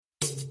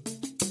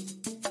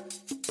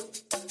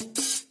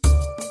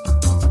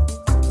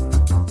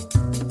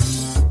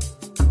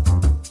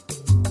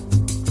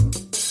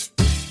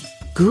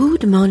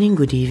Good morning,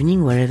 good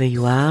evening, wherever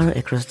you are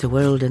across the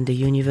world and the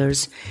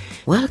universe.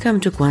 Welcome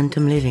to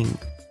Quantum Living,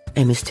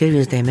 a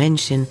mysterious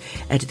dimension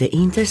at the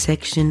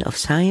intersection of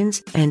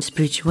science and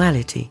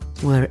spirituality,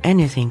 where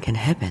anything can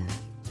happen.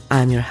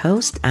 I'm your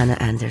host, Anna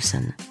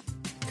Anderson.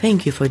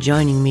 Thank you for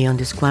joining me on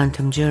this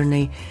quantum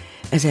journey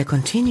as I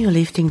continue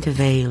lifting the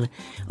veil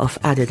of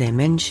other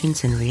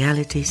dimensions and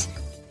realities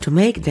to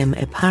make them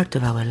a part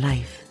of our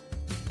life.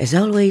 As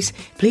always,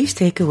 please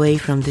take away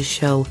from this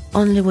show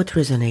only what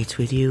resonates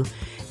with you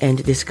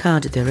and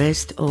discard the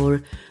rest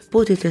or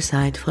put it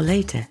aside for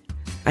later.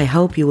 I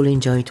hope you will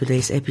enjoy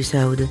today's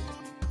episode.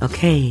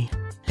 Okay,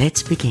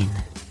 let's begin.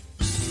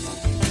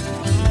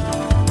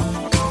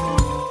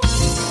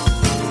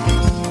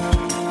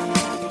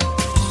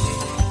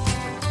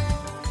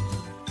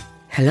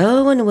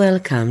 Hello and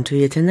welcome to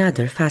yet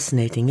another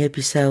fascinating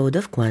episode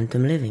of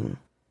Quantum Living.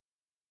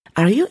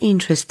 Are you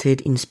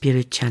interested in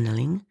spirit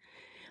channeling?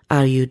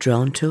 Are you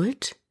drawn to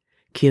it?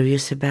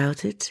 Curious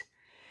about it?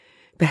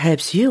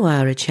 Perhaps you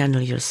are a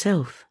channel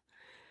yourself.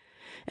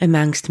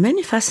 Amongst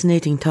many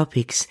fascinating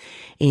topics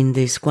in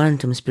this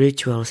quantum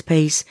spiritual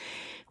space,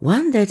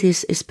 one that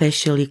is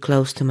especially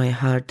close to my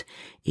heart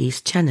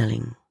is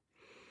channeling.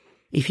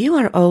 If you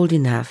are old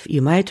enough,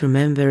 you might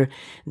remember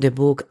the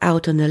book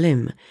Out on a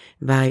Limb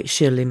by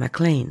Shirley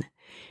MacLaine,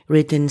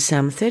 written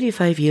some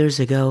 35 years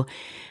ago,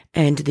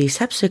 and the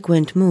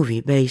subsequent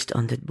movie based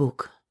on that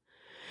book.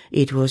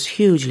 It was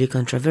hugely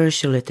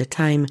controversial at the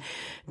time,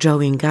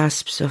 drawing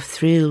gasps of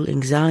thrill,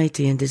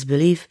 anxiety, and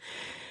disbelief,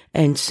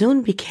 and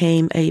soon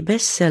became a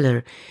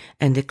bestseller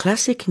and a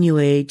classic New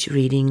Age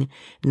reading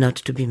not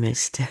to be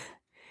missed.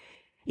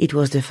 It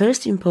was the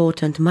first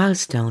important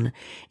milestone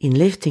in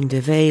lifting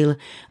the veil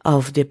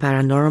of the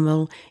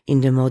paranormal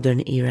in the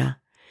modern era,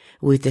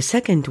 with the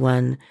second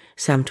one,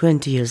 some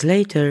 20 years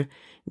later,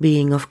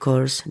 being, of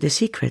course, The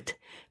Secret,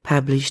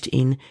 published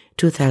in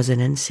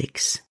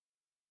 2006.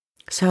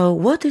 So,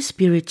 what is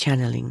spirit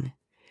channeling?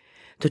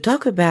 To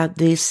talk about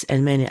this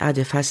and many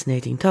other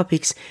fascinating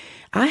topics,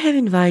 I have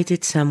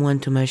invited someone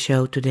to my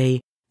show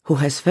today who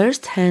has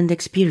first-hand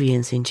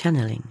experience in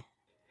channeling.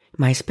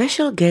 My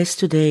special guest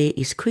today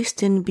is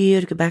Kristen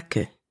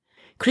Björkbacke.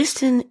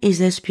 Kristen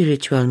is a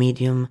spiritual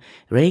medium,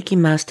 Reiki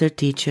master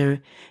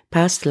teacher,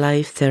 past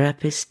life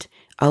therapist,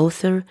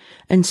 author,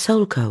 and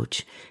soul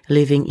coach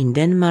living in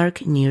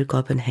Denmark near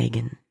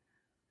Copenhagen.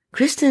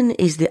 Kristen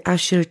is the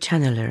Usher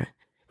channeler,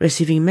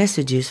 receiving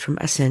messages from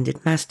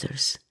ascended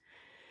masters.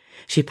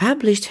 She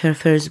published her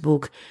first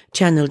book,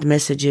 Channeled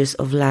Messages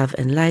of Love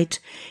and Light,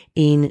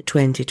 in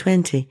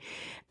 2020,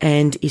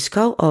 and is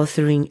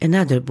co-authoring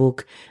another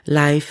book,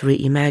 Life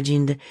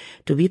Reimagined,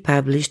 to be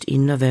published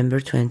in November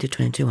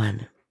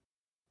 2021.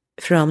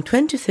 From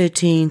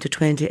 2013 to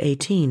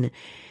 2018,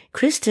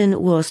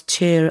 Kristen was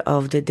chair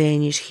of the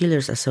Danish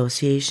Healers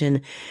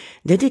Association,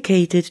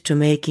 dedicated to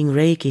making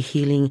Reiki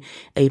healing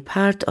a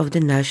part of the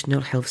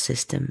national health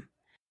system.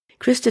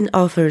 Kristen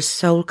offers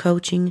soul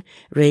coaching,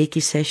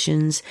 Reiki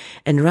sessions,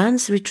 and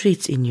runs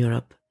retreats in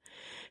Europe.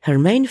 Her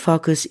main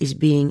focus is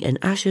being an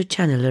usher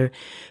channeler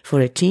for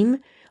a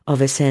team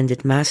of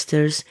ascended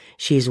masters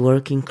she is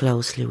working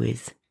closely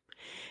with.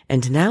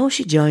 And now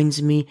she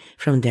joins me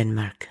from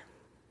Denmark.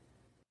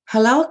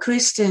 Hello,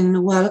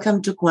 Kristen.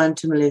 Welcome to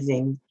Quantum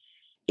Living.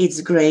 It's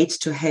great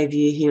to have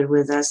you here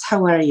with us.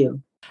 How are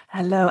you?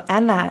 Hello,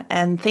 Anna,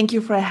 and thank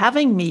you for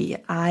having me.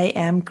 I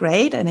am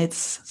great, and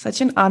it's such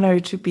an honor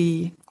to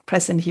be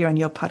present here on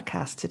your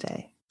podcast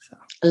today.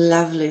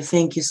 Lovely.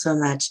 Thank you so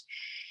much.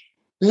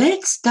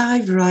 Let's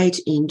dive right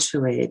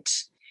into it.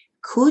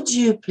 Could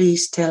you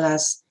please tell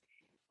us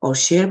or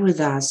share with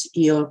us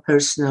your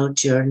personal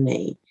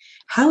journey?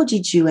 How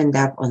did you end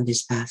up on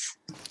this path?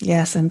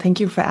 Yes, and thank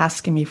you for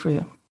asking me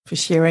for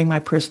sharing my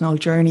personal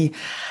journey.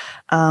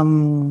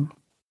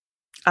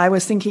 I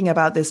was thinking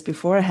about this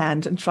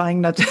beforehand and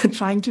trying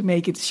to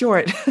make it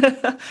short.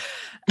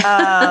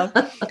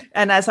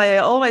 And as I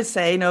always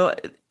say,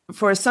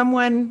 for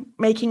someone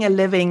making a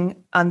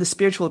living on the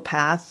spiritual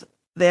path,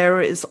 there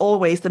is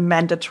always the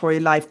mandatory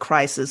life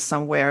crisis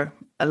somewhere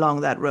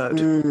along that road.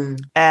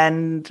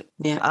 And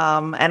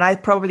I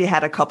probably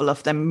had a couple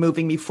of them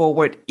moving me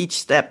forward, each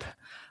step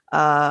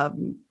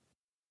been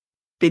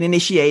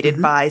initiated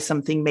by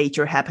something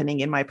major happening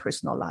in my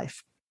personal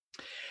life.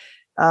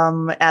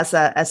 As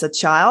a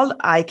child,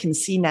 I can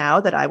see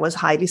now that I was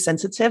highly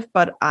sensitive,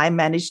 but I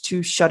managed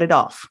to shut it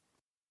off.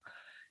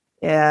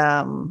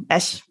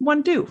 As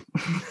one do.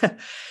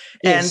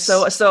 And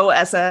so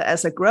as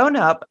a grown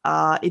up,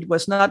 it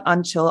was not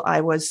until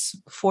I was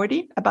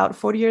about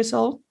 40 years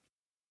old.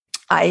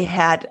 I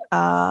had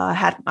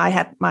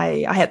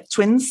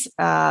twins,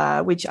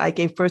 which I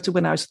gave birth to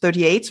when I was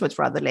 38, so it's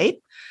rather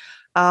late.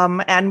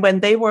 And when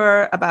they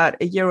were about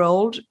a year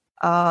old,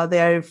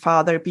 their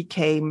father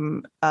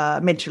became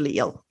mentally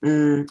ill.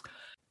 And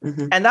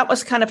that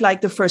was kind of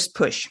like the first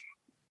push.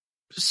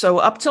 So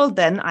up till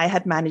then, I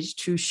had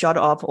managed to shut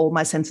off all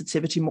my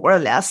sensitivity more or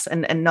less,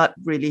 and not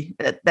really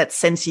that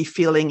sensey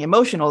feeling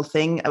emotional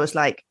thing. I was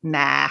like,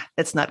 nah,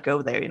 let's not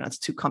go there. It's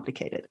too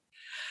complicated.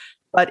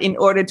 But in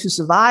order to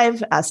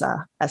survive as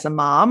a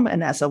mom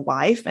and as a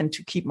wife and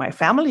to keep my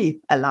family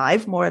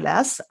alive, more or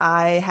less,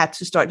 I had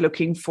to start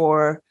looking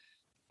for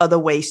other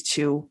ways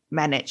to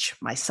manage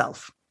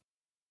myself,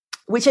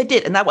 which I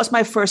did. And that was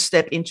my first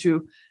step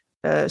into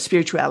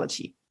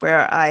spirituality,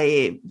 where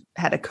I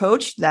had a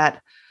coach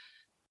that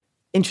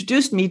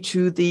introduced me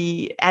to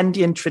the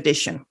Andean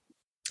tradition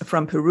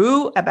from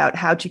Peru about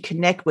how to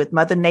connect with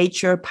Mother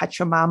Nature,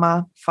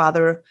 Pachamama,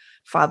 Father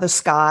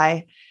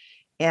Sky,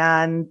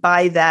 and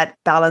by that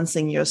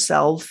balancing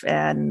yourself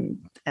and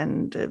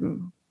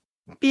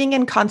being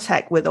in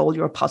contact with all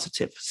your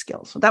positive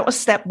skills. So that was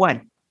step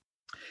one.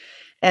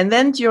 And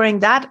then during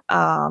that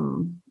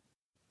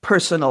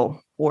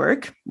personal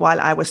work, while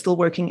I was still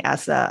working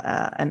as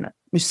a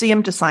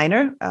museum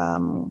designer,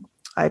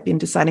 I've been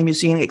designing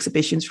museum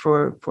exhibitions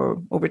for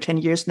over 10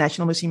 years,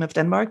 National Museum of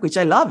Denmark, which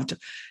I loved.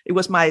 It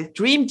was my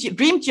dream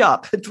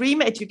job,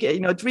 dream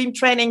education, dream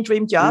training,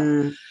 dream job.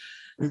 Mm-hmm.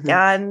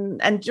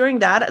 And during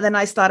that, then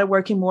I started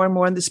working more and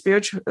more in the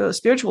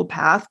spiritual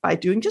path by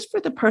doing just for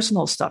the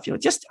personal stuff,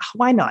 just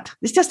why not?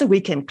 It's just a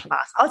weekend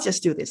class. I'll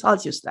just do this. I'll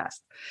just that.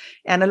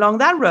 And along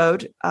that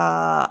road,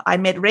 I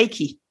met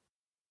Reiki,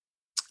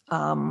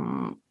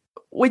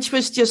 which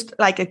was just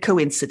like a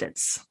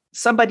coincidence.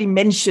 Somebody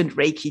mentioned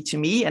Reiki to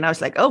me and I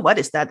was like, oh, what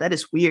is that? That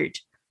is weird.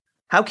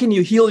 How can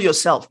you heal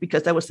yourself?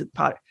 Because that was the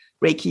part.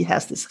 Reiki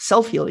has this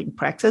self-healing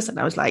practice. And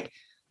I was like,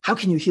 how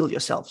can you heal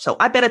yourself? So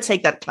I better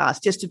take that class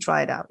just to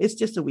try it out. It's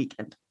just a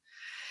weekend.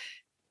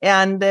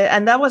 And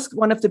that was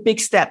one of the big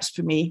steps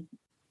for me,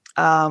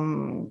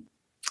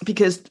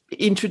 because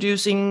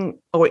introducing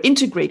or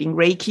integrating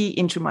Reiki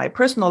into my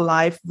personal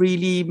life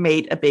really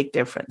made a big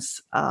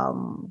difference.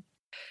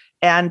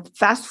 And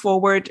fast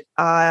forward,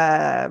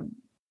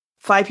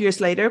 5 years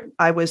later,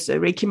 I was a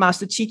Reiki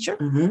master teacher.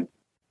 Mm-hmm.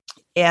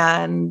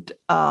 And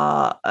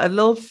a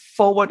little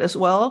forward as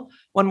well,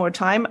 one more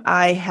time,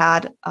 I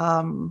had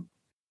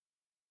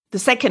the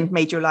second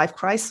major life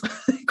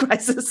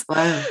crisis,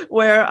 wow.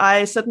 Where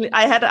I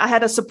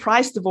had a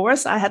surprise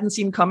divorce I hadn't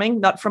seen coming,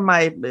 not from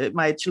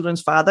my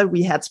children's father.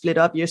 We had split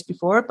up years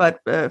before, but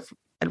a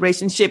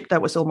relationship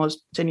that was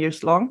almost 10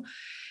 years long.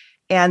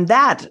 And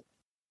that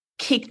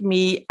kicked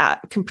me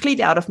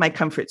completely out of my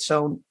comfort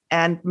zone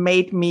and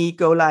made me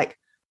go like,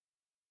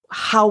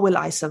 how will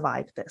I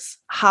survive this?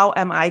 How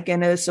am I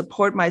going to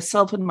support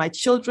myself and my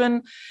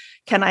children?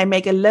 Can I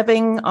make a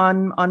living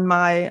on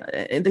my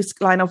in this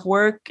line of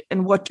work?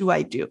 And what do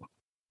I do?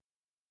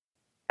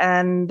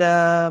 And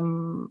I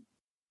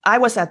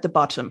was at the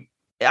bottom.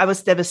 I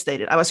was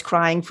devastated. I was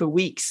crying for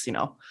weeks,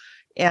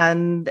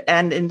 and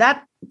in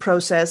that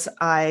process,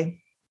 I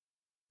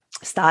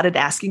started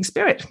asking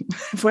Spirit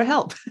for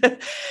help.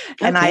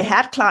 And I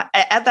had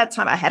at that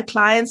time I had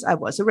clients. I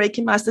was a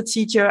Reiki master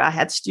teacher. I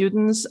had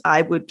students.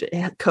 I would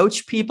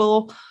coach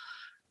people.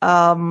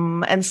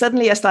 And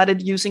suddenly I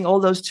started using all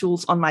those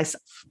tools on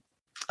myself,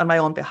 on my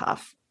own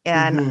behalf.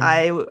 And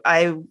mm-hmm.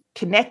 I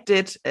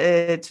connected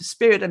to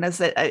Spirit, and I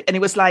said, and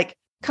it was like,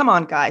 come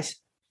on, guys,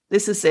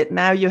 this is it.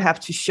 Now you have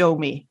to show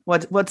me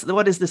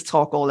what is this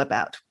talk all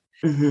about?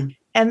 Mm-hmm.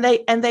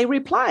 And they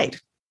replied.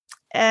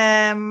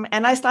 And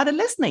I started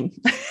listening.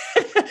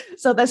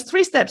 So there's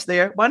 3 steps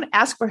there. 1,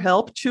 ask for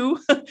help. 2,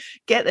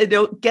 get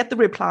the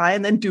reply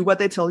and then do what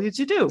they tell you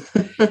to do.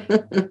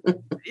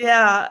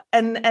 Yeah.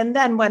 And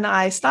then when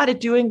I started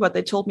doing what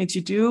they told me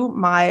to do,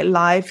 my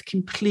life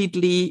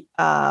completely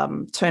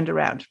turned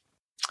around.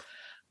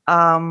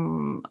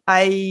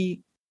 I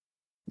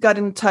got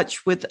in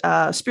touch with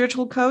a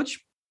spiritual coach.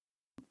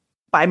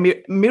 By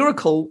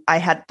miracle, I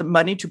had the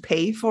money to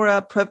pay for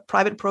a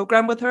private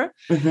program with her.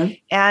 Mm-hmm.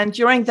 And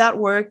during that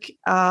work,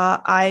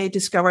 I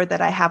discovered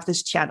that I have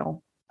this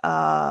channel,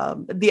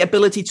 the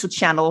ability to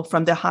channel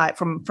from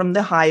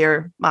the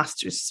higher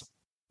masters.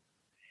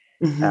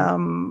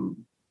 Mm-hmm.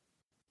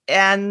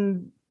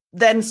 And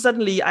then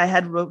suddenly I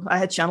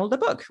had channeled a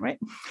book, right?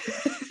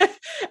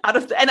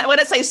 And when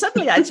I say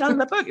suddenly I channeled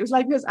the book, it was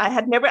like, because I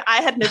had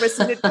never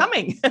seen it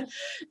coming.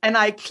 And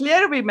I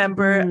clearly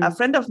remember a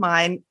friend of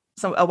mine,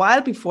 a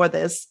while before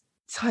this,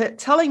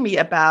 telling me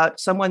about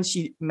someone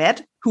she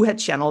met who had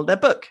channeled a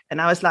book.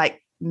 And I was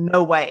like,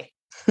 no way.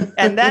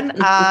 And then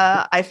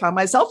I found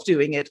myself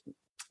doing it.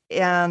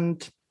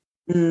 And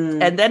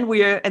then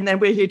we're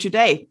here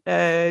today,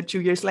 2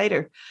 years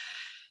later.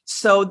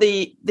 So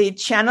the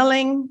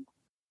channeling,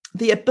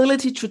 the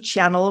ability to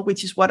channel,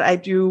 which is what I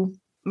do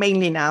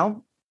mainly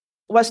now,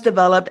 was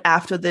developed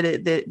after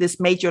this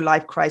major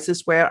life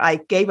crisis where I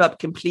gave up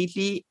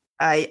completely.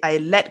 I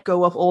let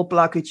go of all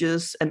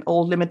blockages and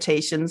all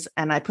limitations,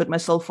 and I put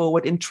myself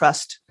forward in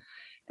trust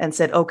and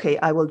said, okay,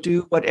 I will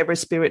do whatever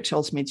Spirit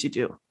tells me to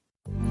do.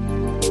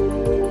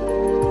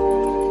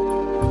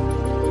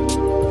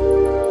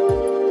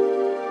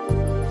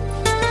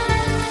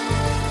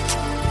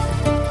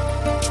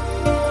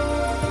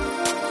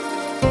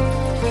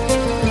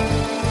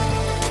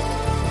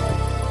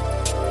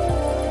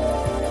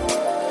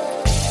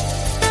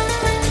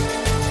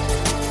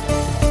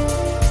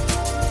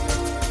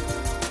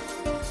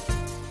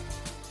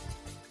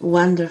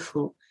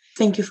 Wonderful.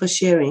 Thank you for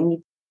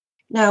sharing.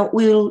 Now,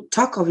 we'll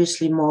talk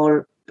obviously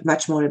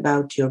much more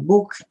about your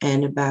book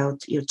and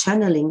about your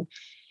channeling.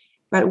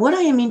 But what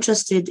I am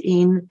interested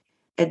in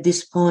at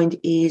this point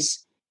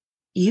is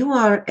you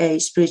are a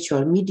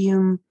spiritual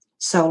medium,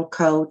 soul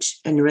coach,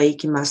 and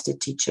Reiki master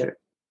teacher.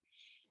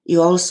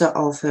 You also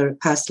offer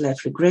past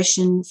life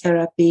regression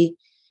therapy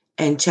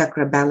and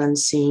chakra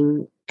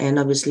balancing and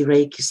obviously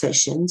Reiki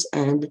sessions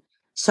and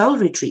soul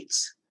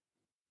retreats.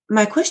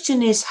 My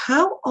question is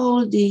how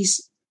all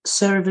these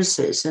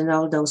services and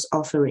all those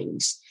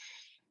offerings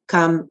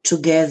come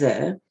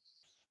together,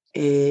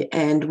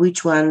 and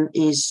which one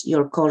is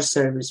your core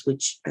service,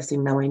 which I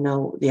think now I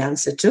know the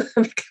answer to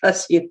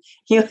because you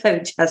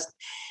have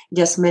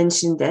just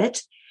mentioned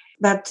that.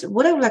 But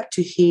what I would like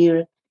to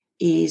hear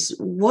is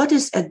what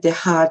is at the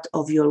heart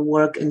of your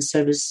work and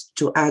service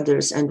to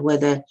others, and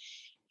whether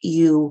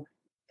you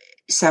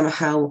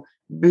somehow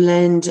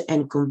blend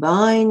and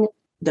combine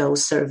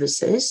those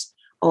services,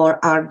 or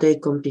are they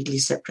completely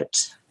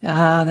separate?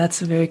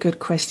 That's a very good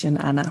question,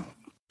 Anna.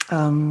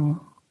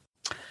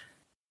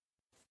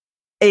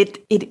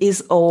 It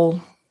is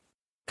all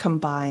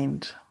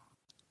combined.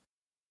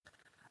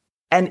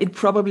 And it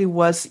probably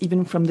was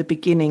even from the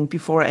beginning,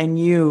 before I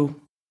knew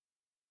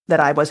that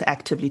I was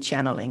actively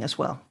channeling as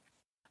well.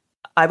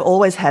 I've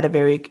always had a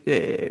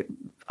very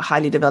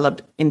highly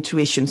developed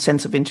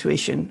sense of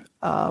intuition,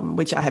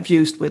 which I have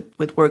used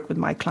with work with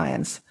my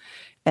clients.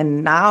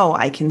 And now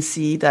I can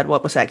see that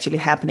what was actually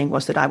happening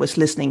was that I was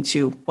listening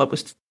to what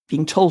was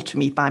being told to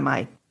me by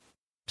my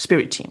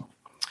spirit team.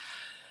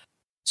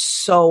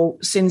 So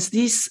since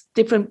these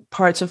different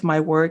parts of my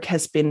work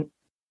has been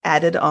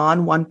added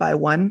on one by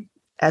one,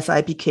 as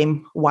I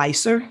became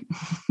wiser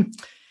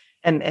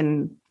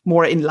and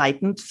more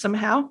enlightened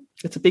somehow,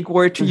 it's a big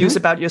word to use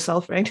about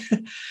yourself, right?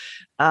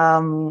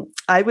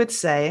 I would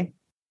say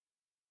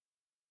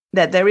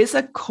that there is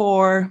a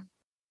core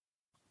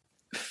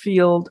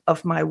field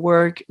of my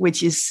work,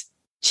 which is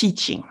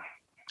teaching.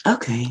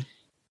 Okay.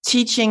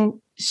 Teaching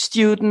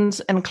students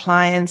and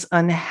clients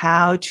on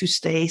how to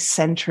stay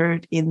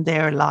centered in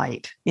their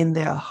light, in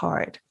their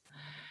heart.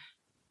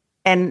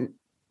 And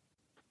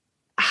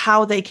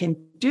how they can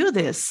do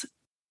this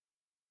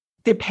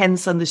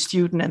depends on the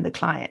student and the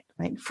client,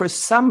 right? For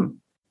some,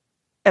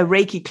 a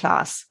Reiki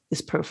class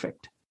is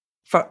perfect.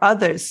 For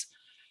others,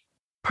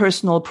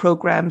 personal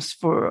programs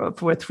for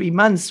 3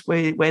 months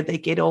where they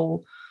get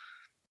all,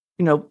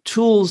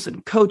 tools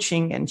and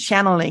coaching and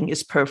channeling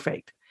is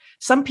perfect.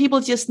 Some people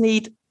just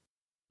need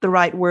the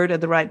right word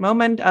at the right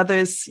moment.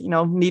 Others,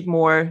 need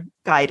more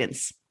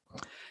guidance.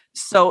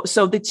 So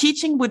the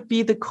teaching would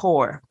be the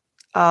core.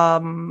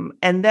 And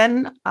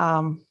then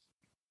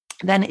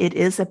it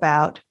is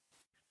about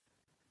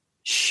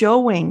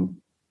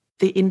showing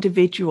the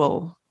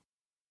individual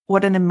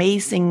what an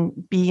amazing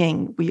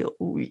being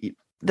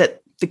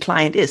that the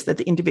client is, that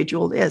the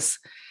individual is,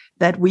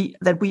 that we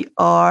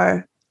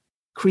are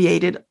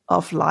created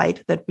of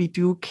light, that we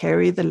do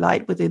carry the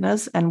light within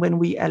us. And when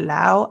we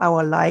allow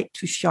our light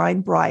to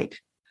shine bright,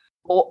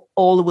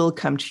 all will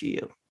come to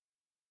you.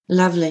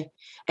 Lovely.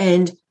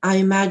 And I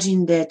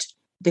imagine that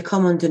the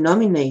common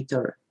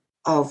denominator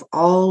of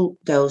all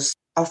those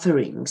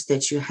offerings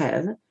that you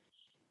have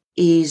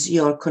is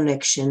your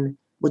connection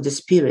with the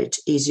spirit,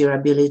 is your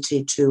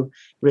ability to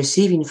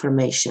receive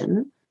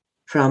information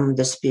from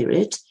the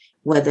spirit,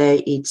 whether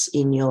it's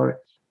in your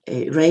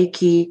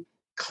Reiki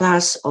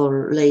class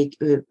or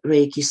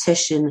Reiki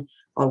session,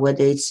 or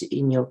whether it's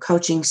in your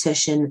coaching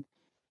session.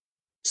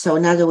 So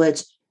in other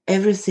words,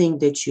 everything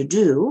that you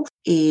do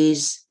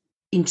is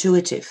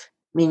intuitive,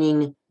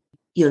 meaning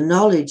your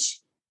knowledge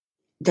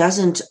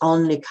doesn't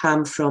only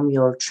come from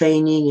your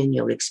training and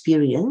your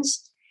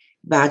experience,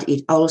 but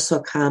it also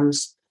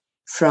comes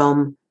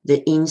from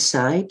the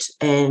insight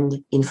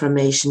and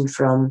information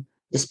from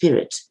the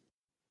spirit.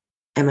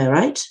 Am I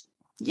right?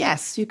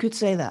 Yes, you could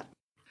say that.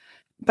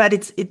 But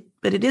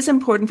it is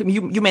important for me.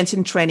 You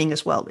mentioned training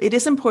as well. It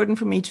is important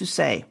for me to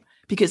say,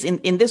 because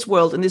in this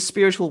world, in this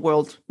spiritual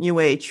world, New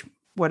Age,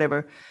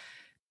 whatever,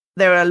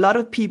 there are a lot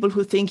of people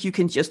who think you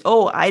can just,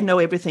 I know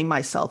everything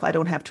myself. I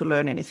don't have to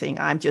learn anything.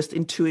 I'm just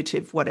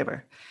intuitive,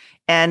 whatever.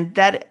 And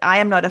that I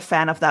am not a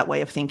fan of that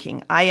way of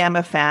thinking. I am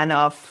a fan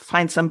of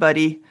find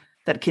somebody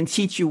that can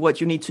teach you what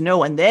you need to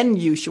know and then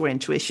use your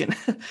intuition.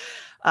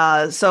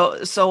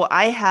 So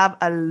I have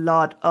a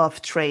lot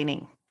of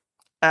training.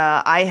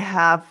 I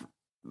have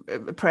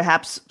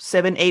perhaps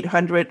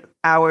 700-800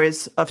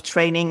 hours of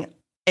training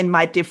in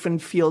my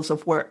different fields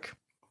of work.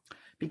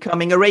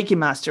 Becoming a Reiki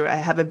master, I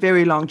have a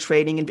very long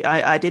training, and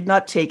I did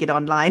not take it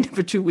online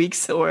for 2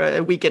 weeks or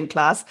a weekend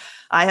class.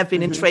 I have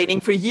been in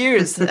training for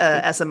years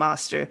as a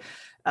master.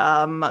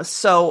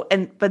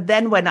 But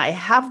then when I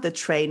have the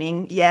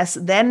training, yes,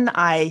 then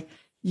I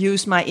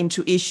use my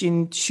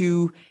intuition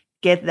to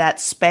get that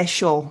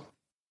special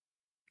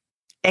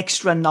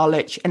extra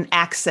knowledge and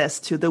access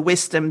to the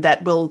wisdom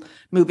that will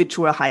move it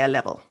to a higher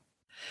level.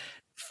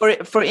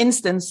 For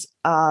instance,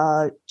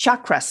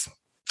 chakras.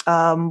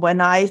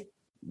 When I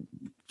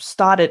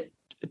started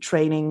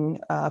training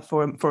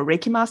for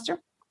Reiki master,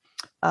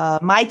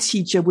 my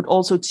teacher would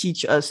also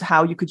teach us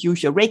how you could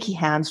use your Reiki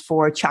hands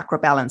for chakra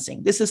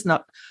balancing. This is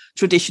not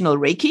traditional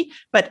Reiki,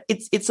 but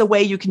it's a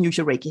way you can use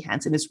your Reiki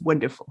hands, and it's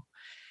wonderful.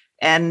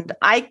 And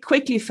I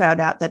quickly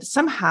found out that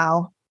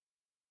somehow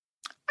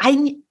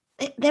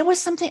there was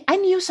something, I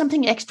knew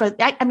something extra.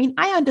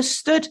 I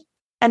understood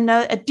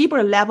a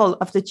deeper level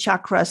of the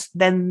chakras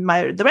than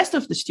the rest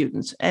of the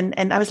students.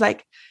 And I was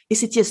like,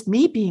 is it just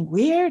me being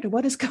weird?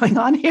 What is going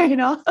on here?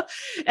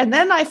 And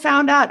then I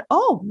found out,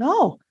 oh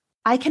no,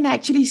 I can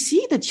actually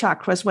see the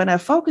chakras when I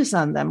focus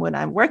on them, when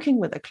I'm working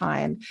with a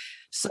client.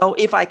 So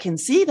if I can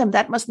see them,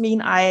 that must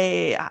mean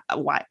I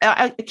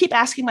keep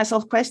asking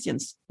myself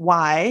questions.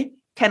 Why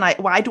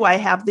do I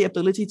have the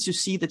ability to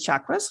see the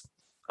chakras?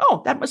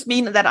 Oh, that must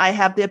mean that I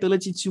have the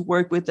ability to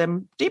work with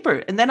them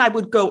deeper. And then I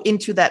would go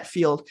into that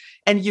field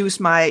and use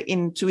my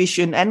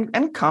intuition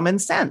and common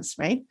sense,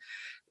 right?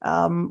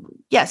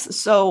 Yes.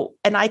 So,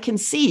 and I can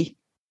see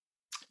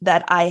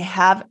that I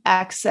have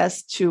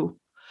access to,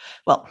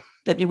 well,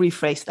 let me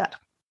rephrase that.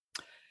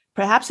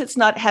 Perhaps it's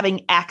not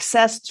having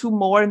access to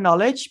more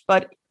knowledge,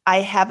 but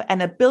I have an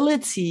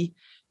ability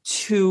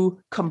to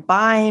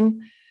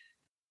combine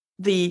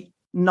the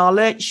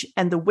knowledge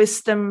and the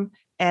wisdom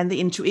and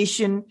the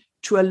intuition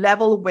to a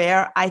level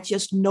where I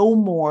just know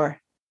more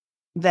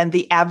than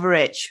the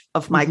average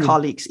of my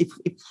colleagues, if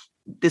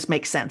this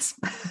makes sense.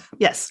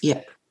 Yes.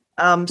 Yeah.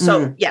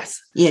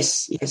 Yes.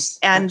 Yes.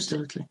 And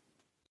absolutely.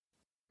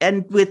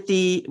 And with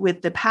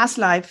the past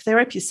life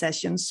therapy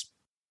sessions,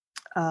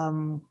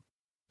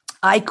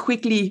 I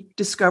quickly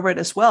discovered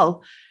as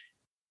well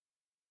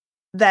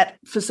that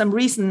for some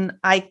reason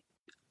I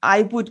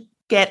would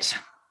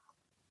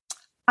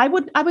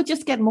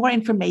just get more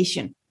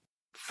information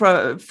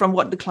from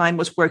what the client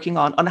was working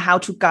on how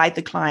to guide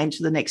the client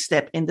to the next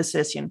step in the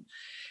session.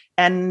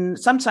 And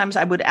sometimes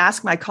I would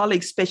ask my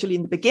colleagues, especially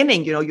in the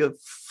beginning, you're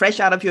fresh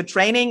out of your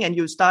training and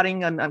you're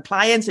starting on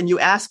clients, and you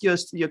ask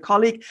your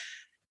colleague,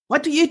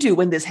 what do you do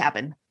when this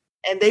happened?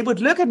 And they would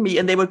look at me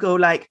and they would go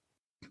like,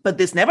 but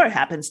this never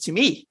happens to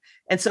me.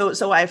 And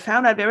so I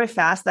found out very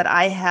fast that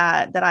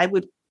I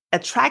would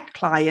attract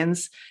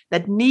clients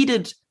that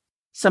needed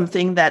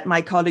something that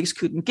my colleagues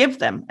couldn't give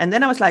them. And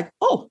then I was like,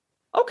 oh,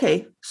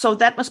 okay, so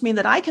that must mean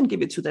that I can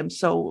give it to them.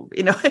 So,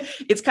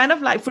 it's kind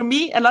of like, for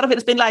me, a lot of it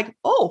has been like,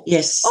 oh,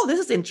 yes, oh, this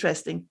is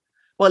interesting.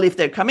 Well, if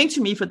they're coming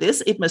to me for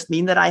this, it must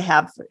mean that I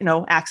have,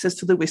 access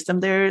to the wisdom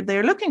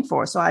they're looking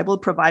for. So I will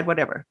provide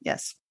whatever.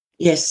 Yes.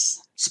 Yes.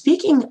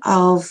 Speaking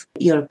of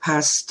your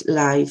past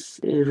life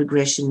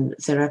regression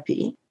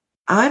therapy,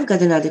 I've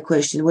got another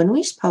question. When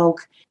we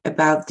spoke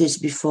about this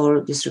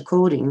before this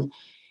recording,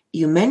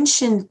 you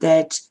mentioned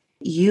that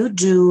you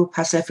do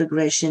past life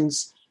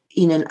regressions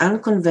in an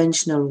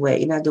unconventional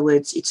way. In other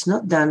words, it's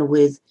not done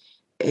with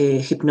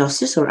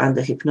hypnosis or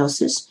under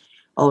hypnosis,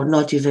 or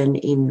not even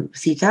in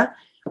theta,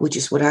 which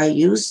is what I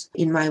use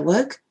in my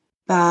work,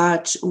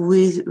 but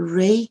with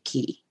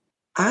Reiki.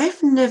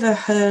 I've never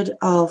heard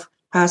of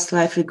past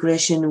life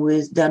regression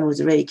done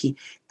with Reiki.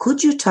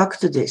 Could you talk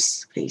to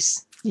this,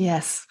 please?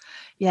 Yes,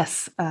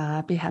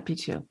 I'd be happy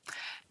to.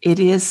 It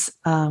is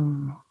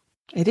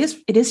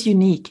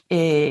unique.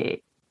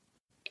 It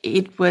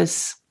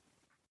was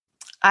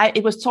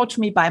taught to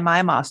me by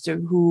my master,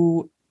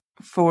 who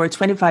for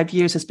 25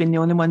 years has been the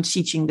only one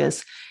teaching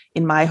this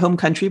in my home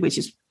country, which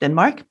is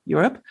Denmark,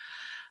 Europe.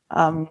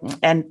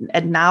 And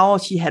now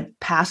she has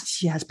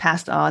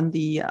passed on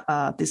the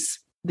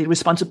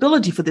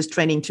responsibility for this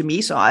training to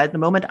me. So at the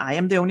moment, I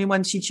am the only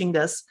one teaching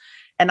this.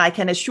 And I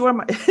can assure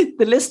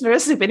the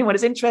listeners, if anyone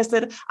is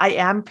interested, I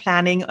am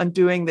planning on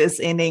doing this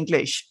in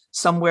English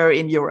somewhere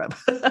in Europe.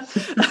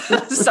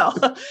 So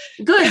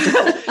good.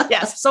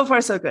 Yes, so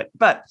far so good.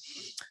 But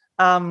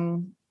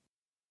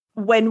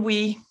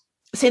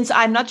since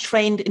I'm not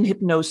trained in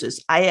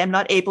hypnosis, I am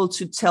not able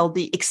to tell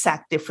the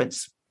exact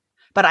difference,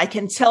 but I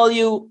can tell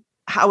you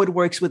how it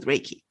works with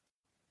Reiki.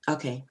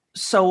 Okay.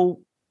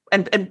 So,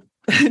 and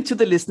to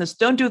the listeners,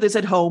 don't do this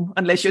at home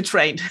unless you're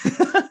trained.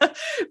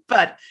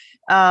 But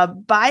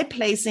by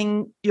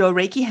placing your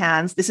Reiki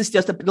hands, this is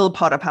just a little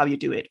part of how you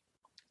do it.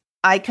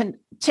 I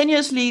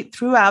continuously,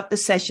 throughout the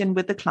session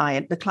with the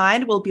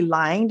client will be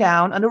lying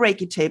down on a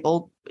Reiki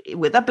table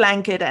with a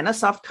blanket and a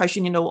soft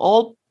cushion,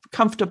 all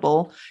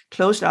comfortable,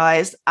 closed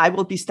eyes. I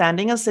will be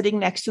standing and sitting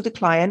next to the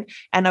client,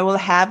 and I will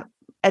have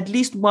at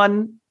least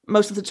one,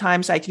 most of the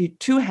times actually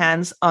two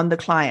hands on the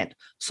client,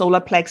 solar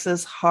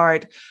plexus,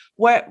 heart,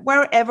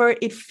 wherever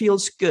it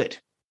feels good.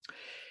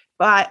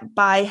 By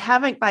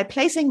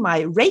placing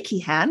my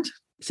Reiki hand,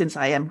 since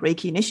I am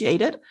Reiki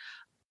initiated,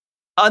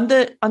 on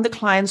the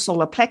client's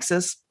solar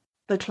plexus,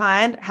 the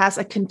client has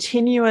a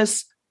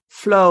continuous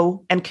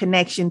flow and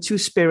connection to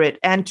spirit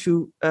and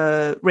to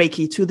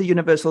Reiki, to the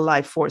universal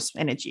life force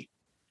energy.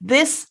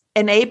 This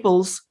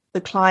enables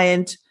the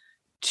client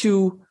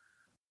to,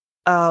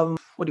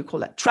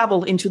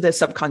 travel into their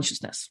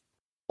subconsciousness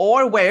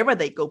or wherever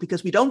they go,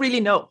 because we don't really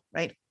know,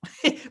 right?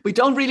 We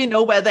don't really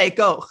know where they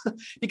go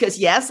because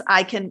yes,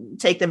 I can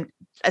take them,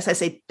 as I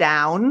say,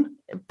 down.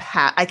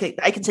 I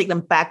can take them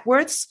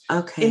backwards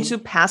into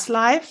past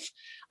life.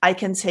 I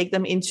can take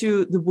them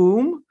into the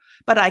womb,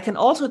 but I can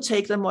also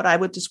take them what I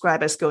would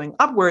describe as going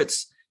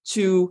upwards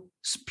to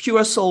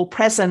pure soul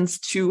presence,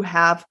 to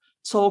have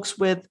talks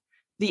with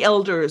the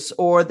elders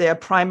or their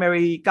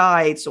primary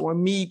guides, or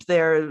meet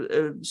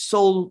their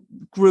soul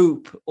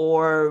group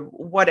or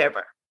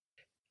whatever.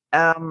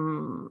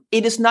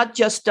 It is not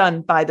just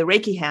done by the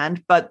Reiki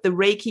hand, but the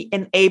Reiki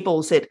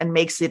enables it and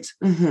makes it,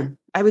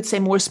 I would say,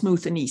 more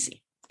smooth and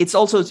easy. It's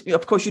also,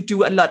 of course, you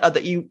do a lot of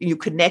that. You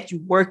connect,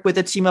 you work with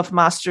a team of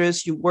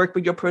masters, you work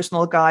with your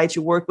personal guides,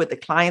 you work with the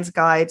client's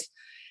guides,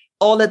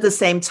 all at the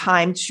same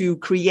time to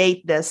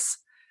create this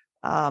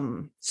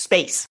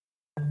space.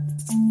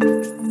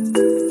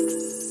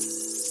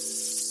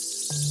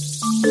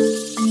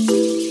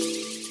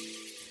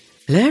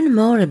 Learn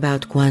more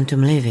about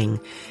quantum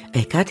living,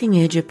 a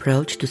cutting-edge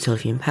approach to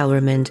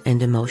self-empowerment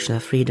and emotional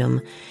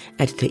freedom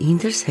at the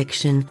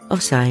intersection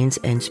of science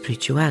and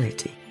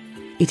spirituality.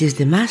 It is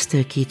the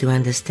master key to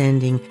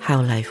understanding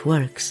how life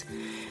works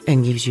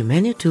and gives you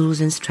many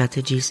tools and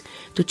strategies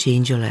to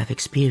change your life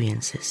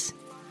experiences.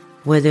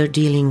 Whether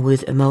dealing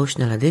with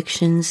emotional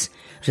addictions,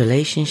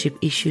 relationship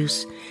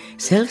issues,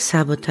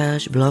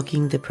 self-sabotage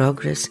blocking the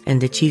progress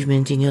and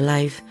achievement in your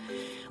life,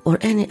 or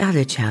any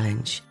other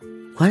challenge,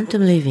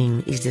 quantum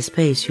living is the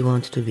space you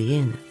want to be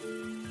in.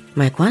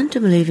 My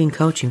quantum living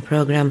coaching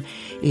program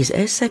is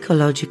as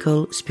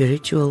psychological,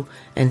 spiritual,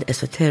 and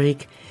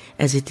esoteric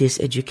as it is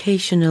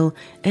educational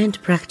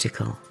and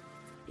practical.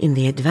 In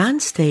the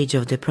advanced stage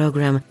of the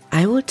program,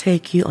 I will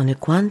take you on a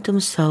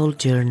quantum soul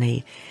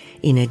journey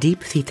in a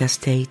deep theta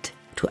state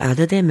to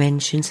other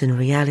dimensions and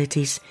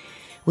realities,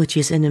 which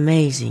is an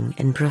amazing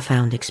and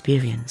profound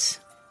experience.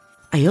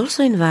 I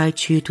also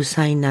invite you to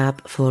sign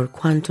up for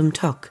Quantum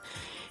Talk,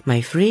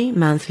 my free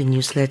monthly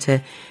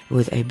newsletter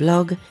with a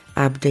blog,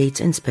 updates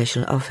and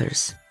special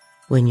offers.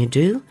 When you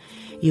do,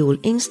 you will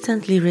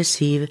instantly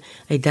receive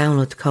a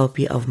download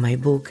copy of my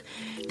book,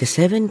 The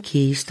 7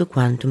 Keys to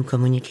Quantum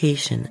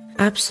Communication,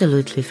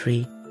 absolutely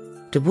free.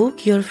 To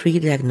book your free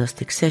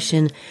diagnostic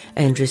session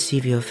and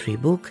receive your free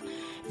book,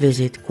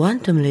 visit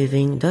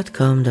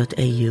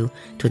quantumliving.com.au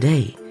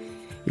today.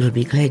 You'll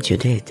be glad you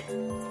did.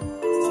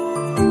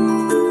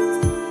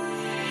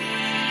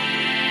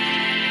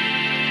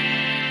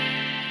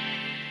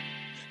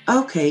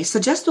 Okay, so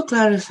just to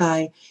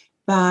clarify,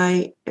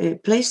 by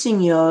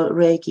placing your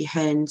Reiki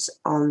hands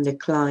on the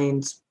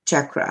client's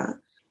chakra,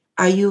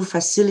 are you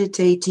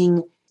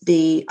facilitating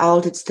the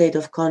altered state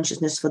of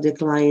consciousness for the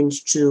client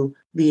to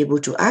be able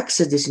to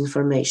access this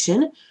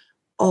information,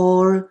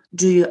 or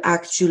do you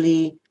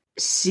actually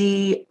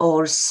see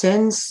or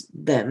sense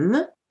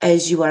them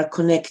as you are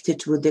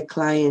connected with the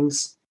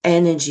client's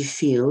energy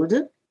field,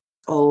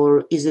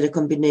 or is it a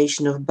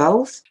combination of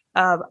both?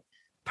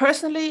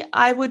 Personally,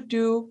 I would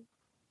do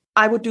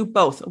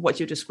both of what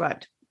you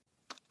described.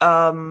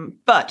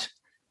 But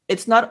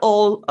it's not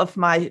all of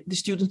the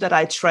students that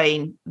I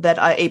train that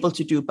are able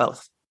to do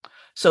both.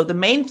 So the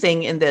main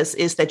thing in this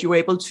is that you're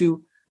able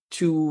to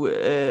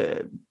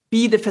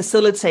be the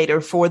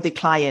facilitator for the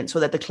client so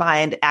that the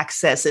client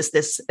accesses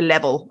this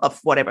level of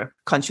whatever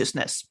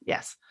consciousness.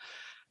 Yes.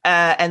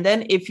 And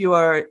then if you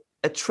are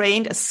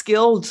a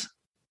skilled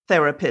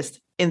therapist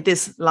in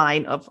this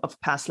line of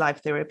past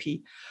life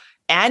therapy,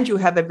 and you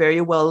have a very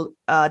well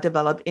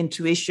developed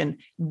intuition,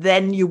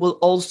 then you will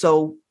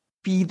also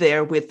be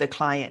there with the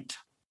client.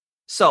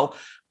 So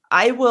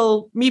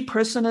me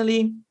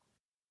personally,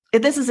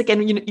 this is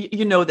again,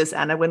 you know this,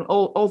 Anna, when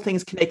all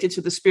things connected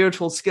to the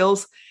spiritual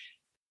skills,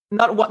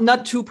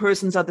 not two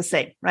persons are the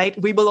same, right?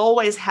 We will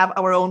always have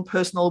our own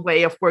personal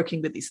way of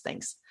working with these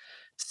things.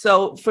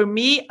 So for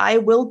me, I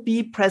will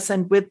be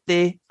present with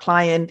the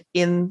client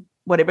in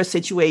whatever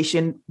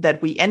situation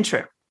that we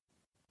enter.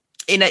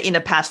 In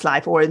a past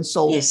life or in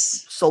soul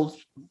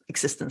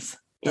existence.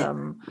 Yeah.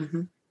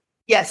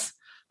 Yes.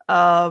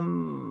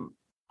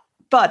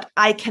 But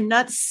I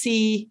cannot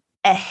see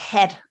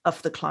ahead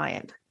of the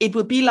client. It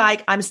would be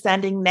like I'm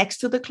standing next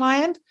to the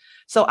client.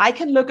 So I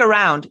can look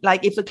around,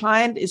 like if the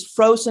client is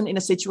frozen in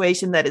a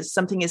situation that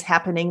something is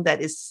happening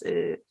that is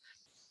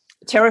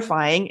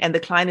terrifying, and the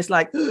client is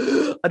like,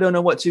 I don't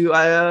know what to,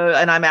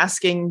 and I'm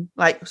asking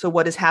like, so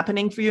what is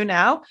happening for you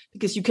now?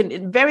 Because you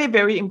can, very,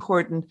 very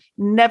important,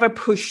 never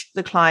push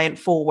the client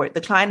forward. The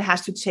client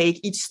has to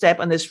take each step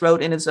on this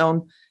road in its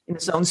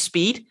own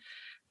speed.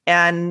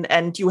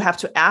 And you have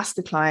to ask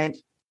the client,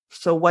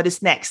 so what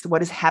is next?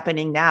 What is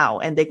happening now?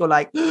 And they go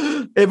like,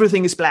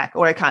 everything is black,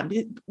 or I can't.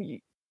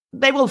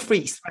 They will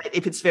freeze, right?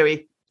 If it's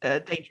very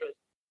dangerous.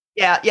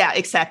 Yeah,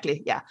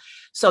 exactly. Yeah.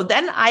 So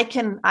then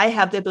I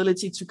have the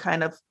ability to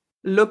kind of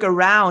look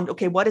around,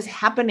 okay, what is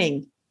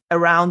happening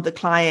around the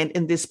client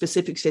in this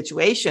specific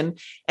situation?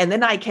 And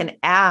then I can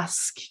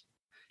ask,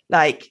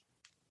 like,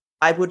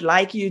 I would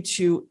like you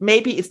to,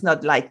 maybe it's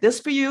not like this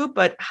for you,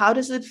 but how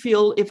does it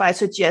feel if I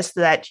suggest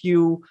that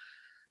you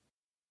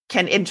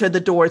can enter the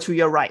door to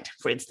your right,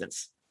 for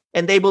instance?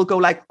 And they will go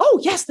like, oh,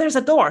 yes, there's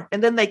a door.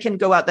 And then they can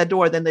go out that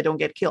door, then they don't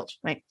get killed,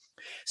 right?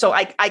 So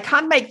I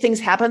can't make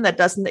things happen that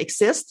doesn't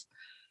exist.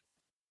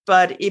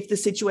 But if the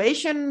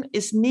situation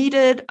is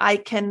needed, I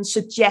can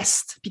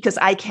suggest, because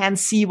I can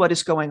see what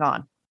is going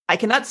on. I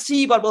cannot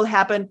see what will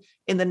happen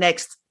in the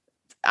next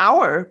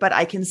hour, but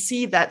I can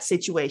see that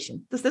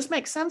situation. Does this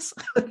make sense?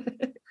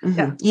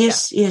 Yeah.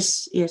 Yes.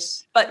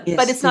 But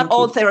it's not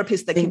all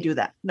therapists that can do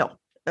that. No.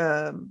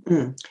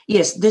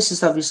 Yes, this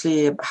is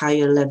obviously a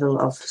higher level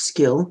of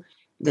skill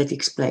that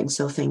explains.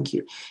 So thank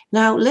you.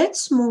 Now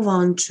let's move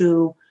on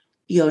to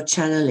your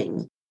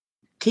channeling.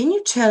 Can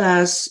you tell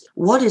us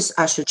what is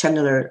Usher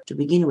Channeler to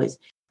begin with?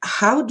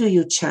 How do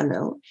you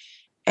channel?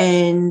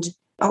 And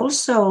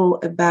also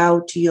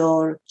about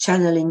your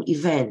channeling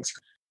event.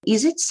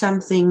 Is it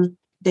something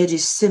that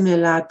is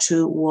similar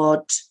to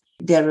what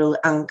Daryl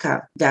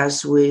Anka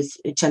does with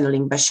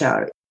channeling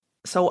Bashar?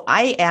 So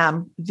I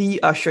am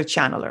the Usher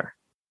Channeler.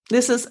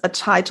 This is a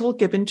title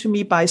given to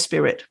me by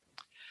Spirit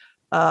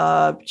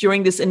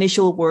during this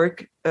initial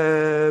work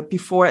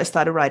before I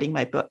started writing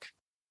my book.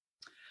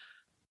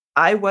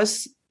 I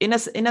was in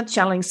a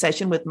channeling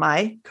session with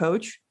my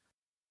coach,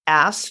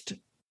 asked,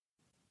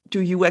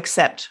 "Do you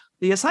accept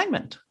the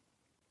assignment?"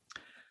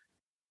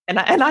 And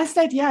I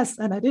said yes,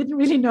 and I didn't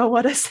really know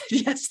what I said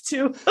yes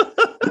to.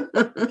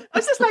 I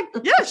was just like,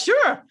 "Yeah,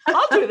 sure,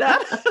 I'll do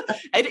that."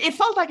 It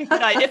felt like a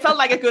good idea. It felt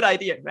like a good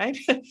idea, right?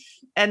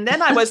 And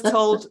then I was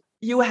told,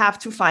 "You have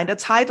to find a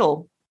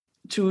title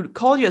to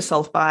call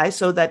yourself by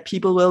so that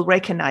people will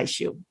recognize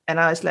you." And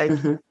I was like,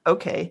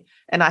 "Okay."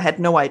 And I had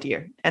no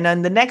idea. And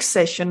then the next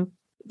session,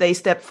 they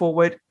stepped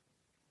forward.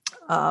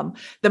 The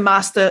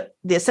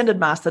ascended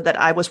master that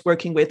I was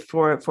working with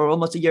for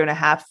almost a year and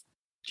a half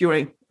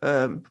during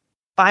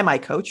by my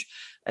coach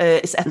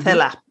is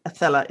Athela.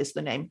 Athela is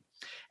the name.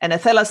 And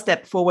Athela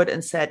stepped forward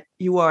and said,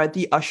 "You are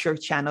the Usher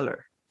Channeler."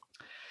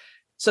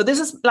 So this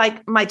is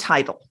like my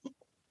title.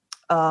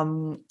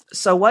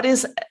 So what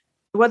is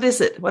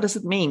it? What does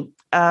it mean?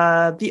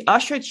 The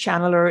Usher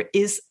Channeler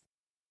is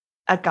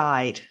a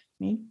guide.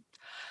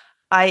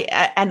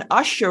 An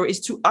usher is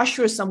to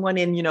usher someone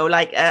in,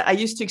 I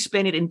used to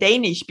explain it in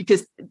Danish,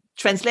 because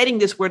translating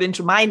this word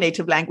into my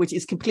native language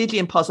is completely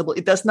impossible.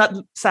 It does not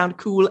sound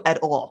cool at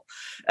all.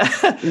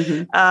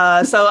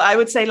 So I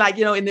would say,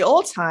 in the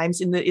old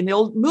times, in the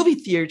old movie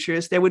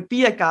theaters, there would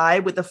be a guy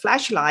with a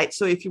flashlight.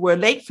 So if you were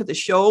late for the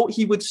show,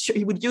 he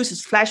would use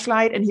his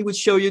flashlight and he would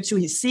show you to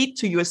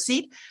your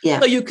seat. Yeah.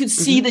 So you could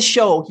see the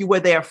show you were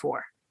there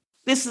for.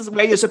 This is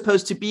where you're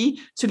supposed to be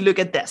to look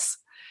at this.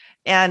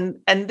 And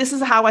this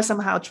is how I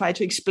somehow try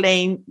to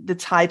explain the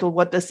title.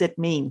 What does it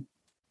mean?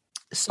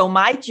 So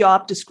my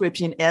job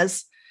description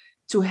is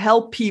to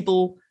help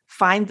people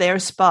find their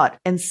spot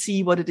and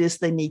see what it is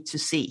they need to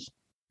see.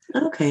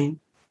 Okay.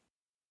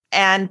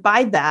 And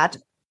by that,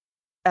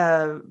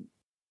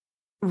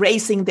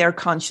 raising their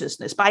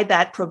consciousness, by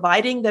that,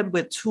 providing them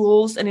with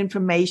tools and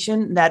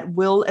information that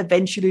will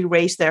eventually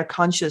raise their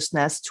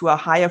consciousness to a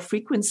higher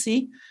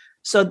frequency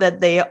so that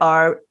they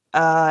are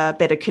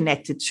better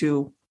connected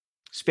to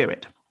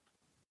Spirit.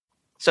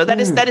 So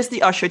that is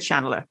the Usher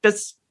Channeler.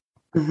 That's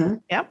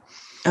yeah.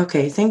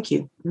 Okay, thank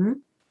you.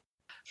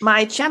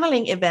 My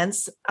channeling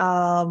events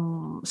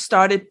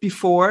started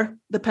before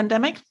the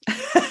pandemic.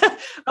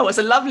 It was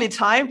a lovely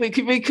time. We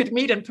could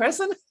meet in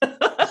person.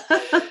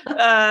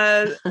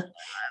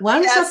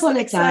 Once upon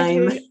a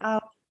time.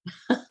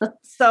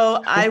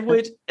 So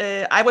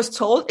I was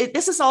told,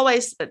 this is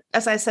always,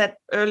 as I said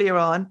earlier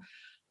on,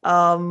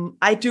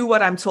 I do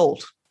what I'm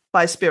told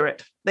by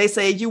Spirit. They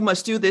say, "You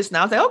must do this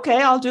now." I say, "Okay,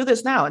 I'll do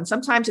this now." And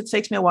sometimes it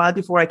takes me a while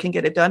before I can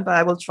get it done, but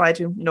I will try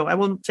to, I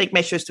will take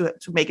measures to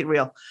make it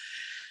real.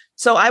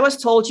 So I was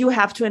told, you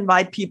have to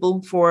invite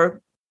people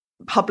for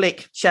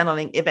public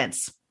channeling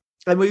events.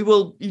 And we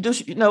will,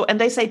 and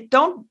they say,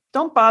 don't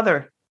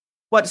bother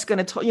what's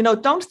going to,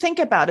 don't think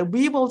about it.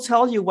 We will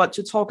tell you what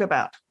to talk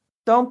about.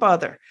 Don't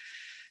bother.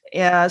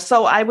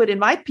 So I would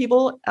invite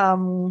people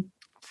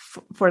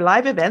for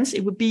live events.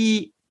 It would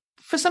be,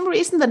 for some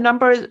reason, the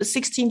number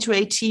 16 to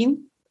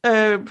 18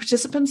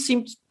 participants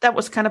seemed, that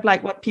was kind of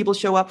like what people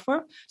show up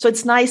for. So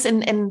it's nice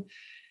and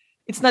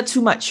it's not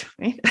too much,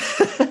 right?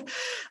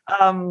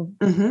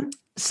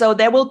 So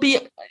there will be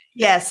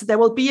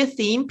a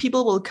theme.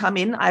 People will come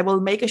in. I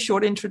will make a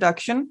short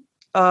introduction.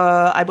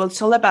 I will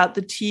tell about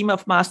the team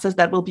of masters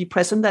that will be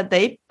present that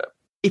day,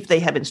 if they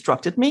have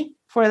instructed me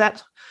for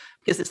that,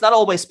 because it's not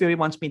always Spirit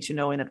wants me to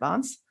know in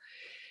advance.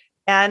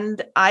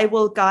 And I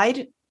will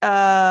guide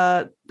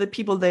the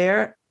people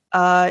there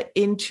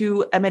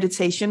into a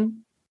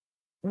meditation,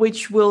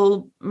 which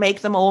will make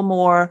them all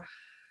more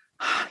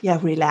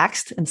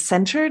relaxed and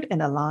centered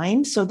and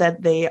aligned, so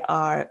that they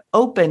are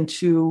open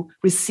to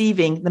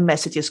receiving the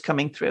messages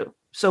coming through.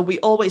 So we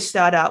always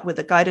start out with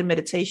a guided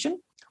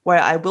meditation where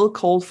I will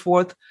call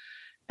forth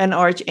an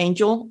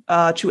archangel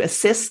to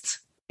assist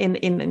in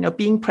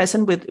being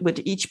present with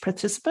each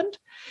participant.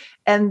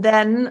 And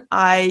then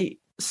I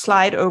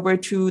slide over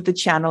to the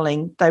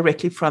channeling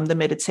directly from the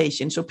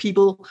meditation. So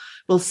people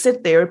will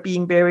sit there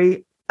being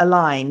very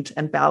aligned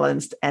and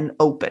balanced and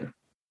open.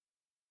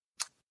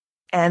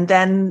 And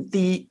then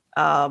the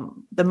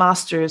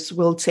masters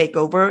will take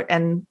over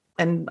and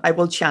I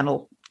will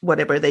channel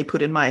whatever they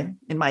put in my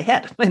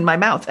head, in my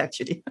mouth,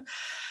 actually.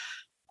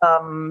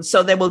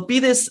 So there will be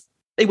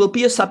it will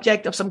be a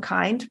subject of some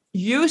kind.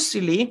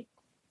 Usually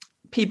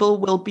people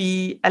will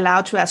be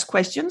allowed to ask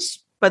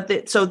questions, but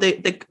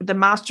the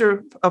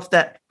master of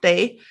that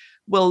day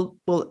will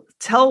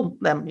tell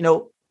them,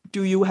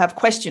 do you have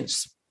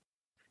questions?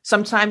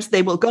 Sometimes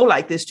they will go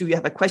like this: do you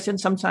have a question?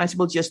 Sometimes it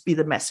will just be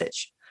the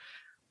message.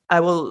 I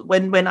will,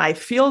 when I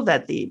feel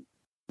that the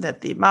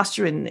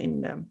master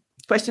in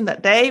question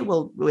that day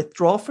will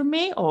withdraw from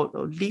me or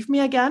leave me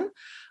again,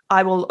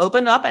 I will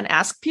open up and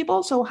ask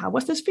people, so how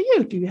was this for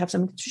you? Do you have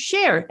something to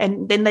share?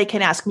 And then they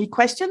can ask me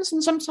questions,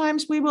 and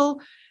sometimes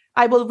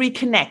I will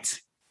reconnect.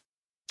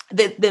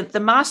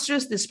 The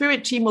masters, the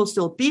spirit team will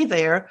still be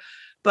there,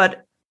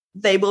 but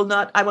I will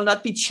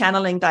not be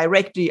channeling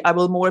directly. I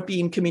will more be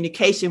in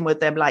communication with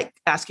them, like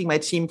asking my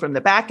team from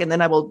the back, and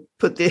then I will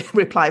put the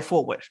reply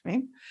forward.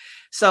 Right?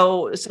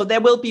 So there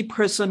will be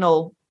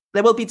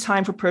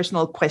time for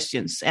personal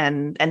questions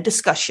and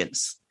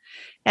discussions.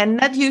 And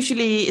that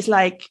usually is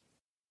like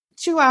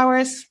 2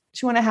 hours,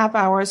 2.5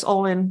 hours,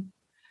 all in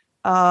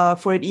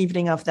for an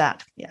evening of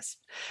that. Yes.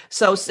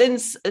 So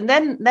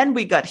then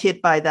we got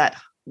hit by that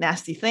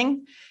nasty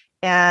thing,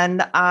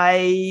 and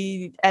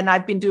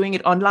I've been doing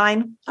it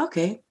online.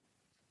 Okay.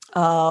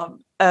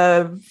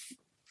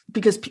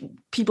 Because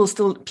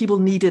people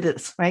needed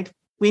it, right?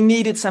 We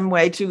needed some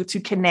way to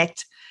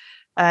connect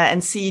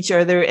and see each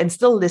other and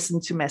still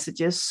listen to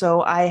messages.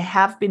 So I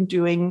have been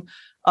doing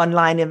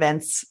online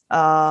events,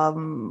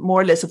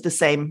 more or less of the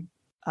same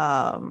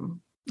plan,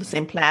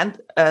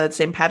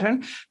 same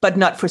pattern, but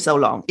not for so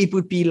long. It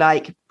would be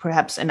like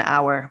perhaps an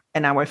hour,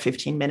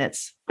 15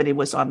 minutes, but it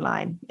was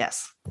online.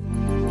 Yes.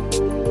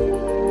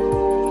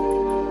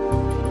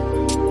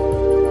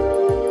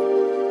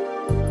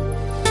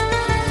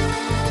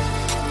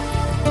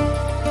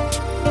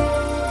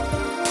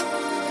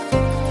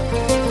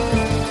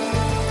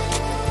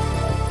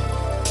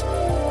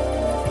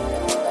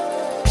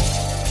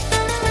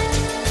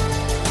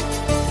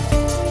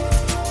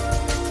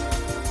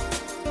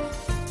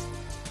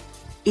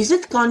 Is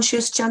it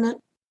conscious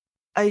channel?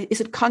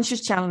 Is it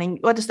conscious channeling?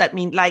 What does that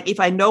mean? Like if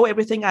I know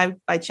everything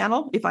I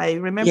channel, if I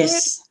remember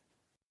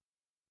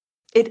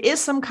it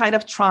is some kind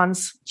of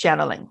trance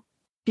channeling,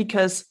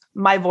 because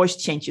my voice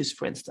changes,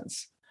 for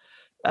instance.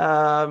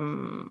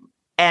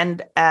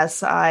 And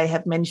as I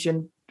have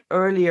mentioned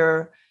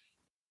earlier,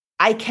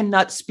 I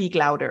cannot speak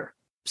louder.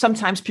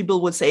 Sometimes people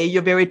would say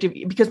you're very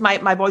because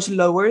my voice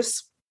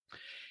lowers.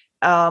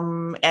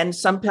 And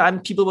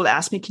sometimes people will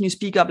ask me, can you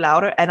speak up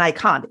louder? And I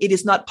can't. It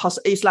is not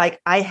possible. It's like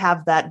I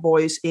have that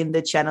voice in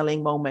the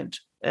channeling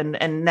moment,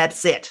 and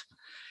that's it.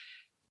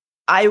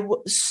 I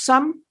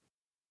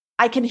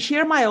can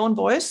hear my own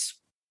voice,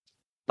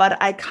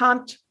 but I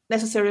can't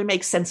necessarily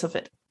make sense of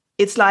it.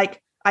 It's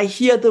like I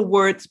hear the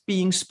words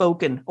being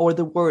spoken, or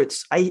the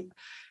words and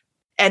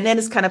then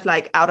it's kind of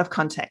like out of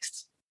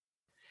context.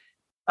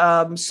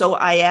 So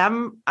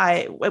when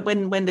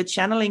the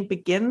channeling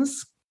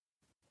begins,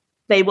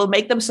 they will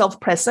make themselves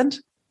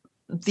present,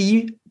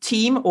 the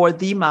team or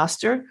the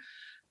master,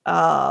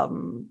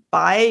 whatever,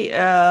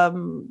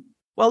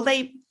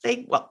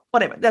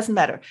 it doesn't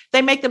matter.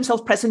 They make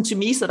themselves present to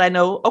me so that I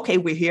know, okay,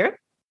 we're here.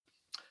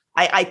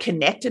 I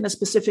connect in a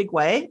specific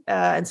way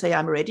and say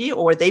I'm ready,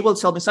 or they will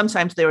tell me.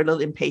 Sometimes they're a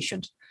little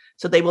impatient,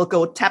 so they will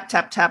go tap,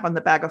 tap, tap on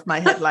the back of my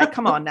head, like,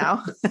 come on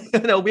now,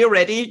 we're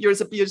ready. You're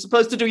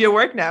supposed to do your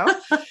work now.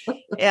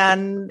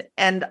 and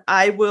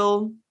I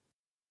will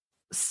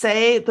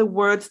say the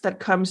words that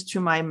comes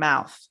to my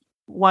mouth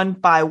one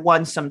by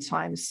one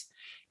sometimes.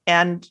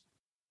 And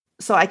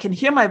so I can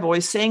hear my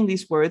voice saying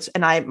these words,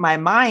 and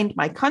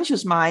my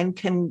conscious mind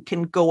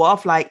can go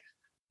off like,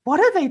 what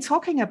are they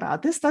talking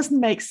about? This doesn't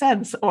make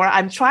sense. Or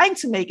I'm trying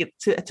to make it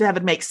to have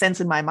it make sense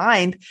in my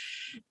mind.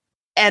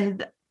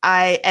 And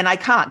I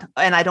can't,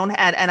 and I don't,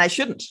 and I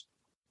shouldn't.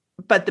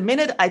 But the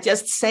minute I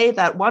just say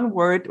that one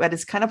word that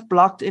is kind of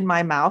blocked in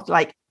my mouth,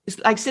 like it's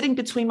like sitting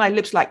between my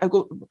lips, like I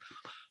go,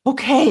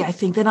 okay, I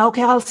think then,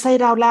 okay, I'll say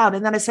it out loud.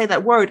 And then I say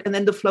that word, and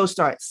then the flow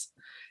starts,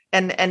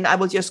 and I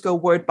will just go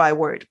word by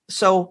word.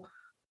 So,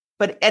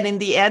 and in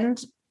the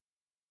end,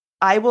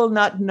 I will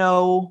not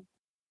know.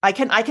 I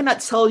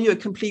cannot tell you a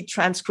complete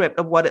transcript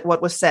of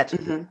what was said,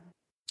 mm-hmm.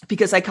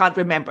 because I can't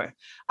remember.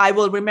 I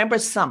will remember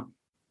some.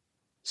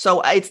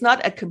 So it's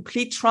not a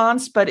complete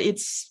trance, but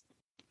it's,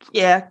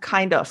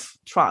 kind of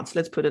trance.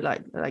 Let's put it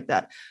like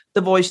that.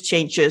 The voice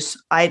changes.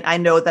 I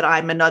know that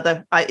I'm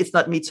it's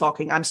not me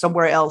talking. I'm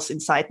somewhere else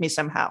inside me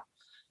somehow.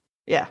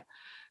 Yeah.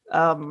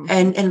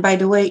 And by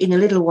the way, in a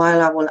little while,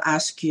 I will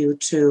ask you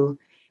to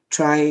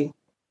try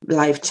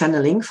live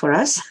channeling for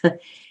us.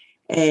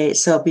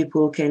 So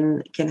people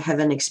can have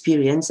an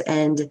experience.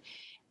 And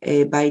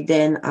by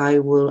then I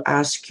will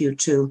ask you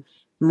to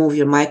move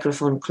your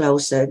microphone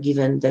closer,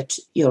 given that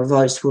your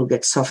voice will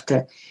get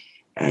softer,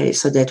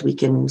 so that we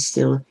can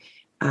still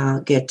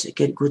get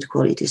good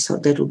quality. So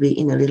that will be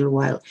in a little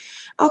while.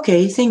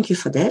 Okay, thank you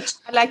for that.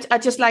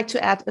 I'd just like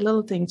to add a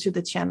little thing to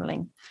the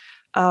channeling.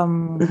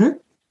 Mm-hmm.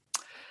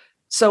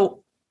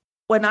 So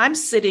when I'm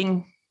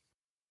sitting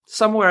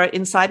somewhere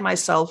inside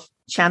myself,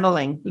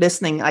 channeling,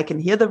 listening. I can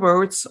hear the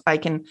words.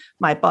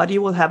 My body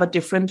will have a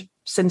different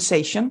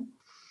sensation.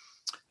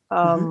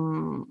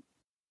 And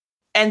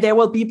there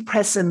will be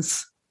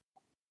presence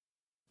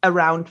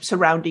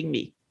surrounding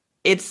me.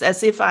 It's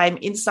as if I'm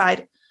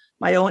inside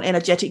my own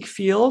energetic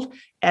field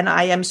and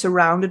I am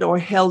surrounded or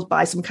held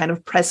by some kind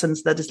of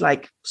presence that is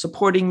like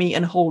supporting me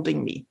and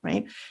holding me,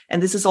 right?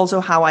 And this is also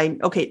how and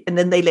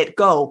then they let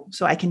go.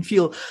 So I can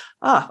feel,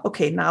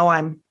 okay, now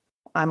I'm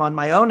on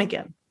my own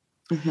again.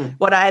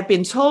 What I have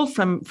been told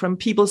from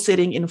people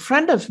sitting in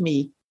front of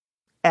me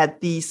at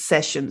these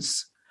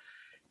sessions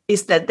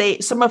is that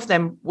some of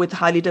them with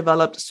highly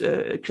developed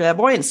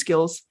clairvoyant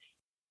skills,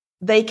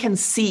 they can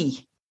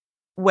see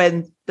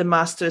when the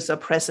masters are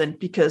present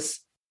because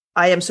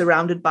I am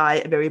surrounded by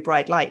a very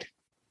bright light.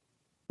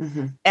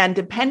 And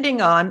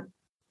depending on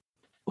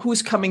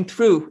who's coming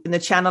through in the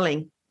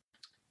channeling,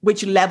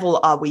 which level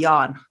are we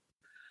on?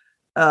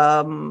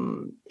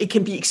 It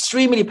can be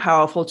extremely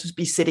powerful to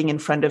be sitting in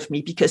front of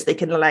me because they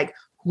can like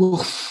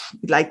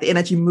the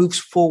energy moves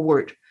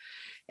forward.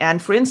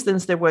 And for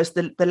instance, there was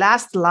the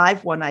last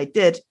live one I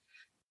did.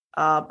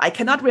 I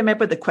cannot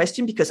remember the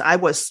question because I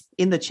was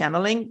in the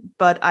channeling,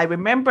 but I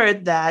remember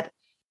that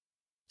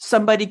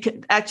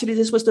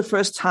this was the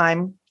first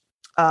time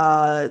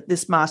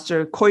this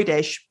master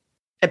Koidesh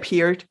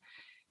appeared.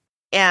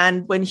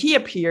 And when he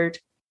appeared,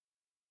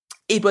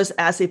 it was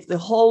as if the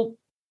whole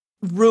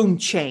room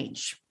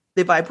changed.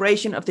 The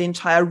vibration of the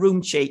entire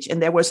room changed.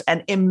 And there was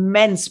an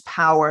immense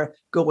power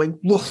going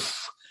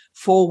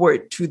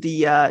forward to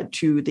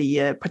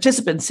the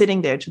participants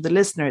sitting there, to the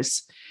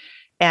listeners.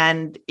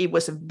 And it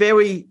was a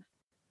very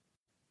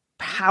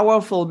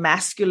powerful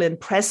masculine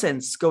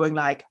presence going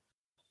like,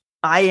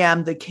 I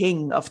am the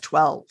king of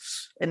 12.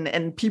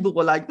 And people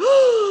were like,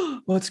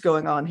 oh, what's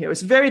going on here?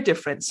 It's very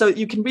different. So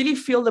you can really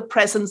feel the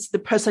presence, the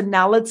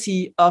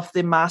personality of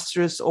the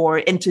masters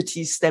or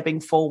entities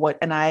stepping forward.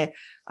 And I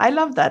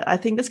love that. I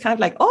think that's kind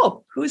of like,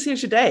 oh, who's here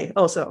today?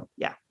 Also,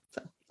 yeah.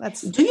 So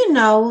that's. Do you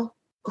know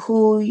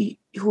who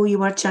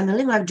you are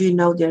channeling? Like, do you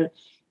know their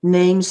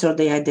names or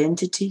their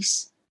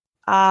identities?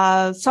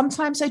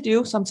 Sometimes I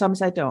do.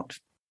 Sometimes I don't.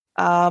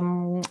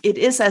 It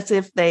is as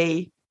if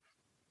they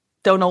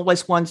don't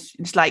always want,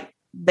 it's like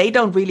they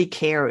don't really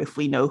care if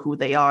we know who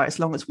they are as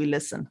long as we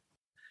listen.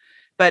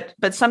 But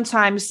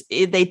sometimes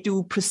they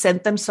do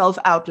present themselves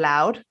out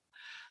loud.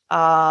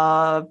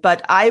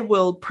 But I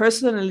will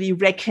personally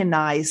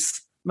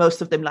recognize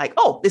most of them like,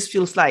 oh, this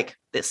feels like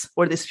this,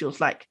 or this feels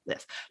like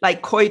this.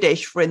 Like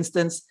Koidesh, for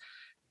instance,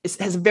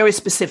 has a very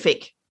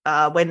specific,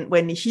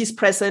 when he's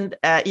present,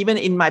 even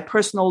in my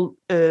personal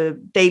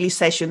daily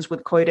sessions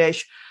with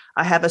Koidesh,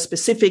 I have a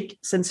specific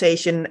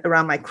sensation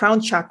around my crown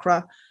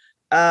chakra,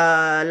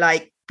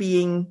 like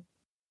being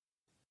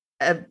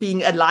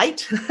a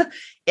light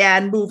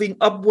and moving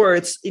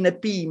upwards in a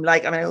beam,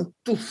 like and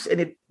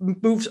it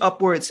moves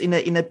upwards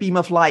in a beam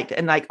of light,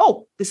 and like,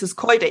 oh, this is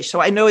Koidesh,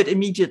 so I know it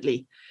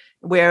immediately.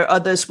 Where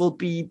others will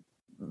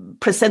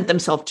present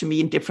themselves to me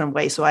in different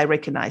ways, so I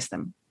recognize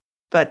them.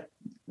 But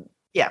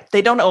yeah,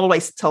 they don't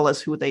always tell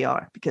us who they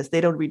are because they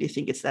don't really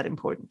think it's that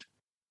important.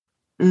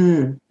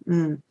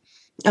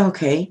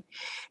 Okay.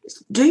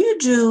 Do you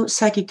do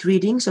psychic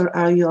readings, or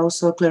are you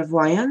also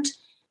clairvoyant?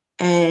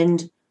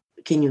 And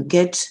can you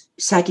get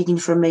psychic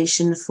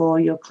information for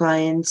your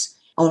clients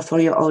or for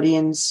your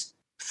audience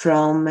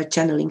from a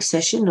channeling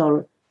session,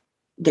 or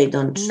they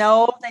don't?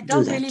 No, they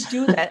don't really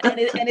do that. And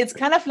it's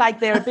kind of like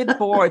they're a bit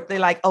bored. They're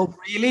like, oh,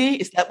 really?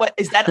 Is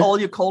that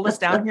all you called us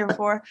down here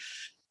for?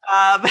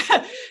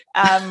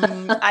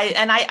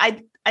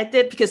 I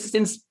did, because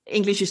since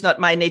English is not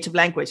my native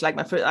language, like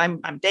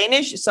I'm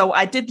Danish, so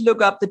I did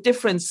look up the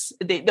difference,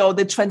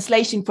 the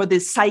translation for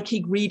this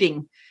psychic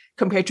reading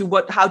compared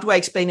to how do I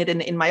explain it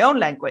in my own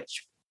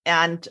language.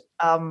 And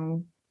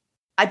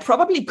I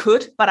probably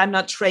could, but I'm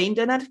not trained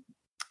in it.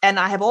 And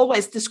I have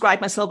always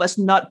described myself as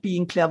not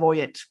being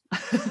clairvoyant.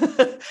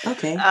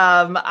 Okay.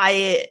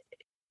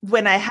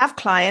 When I have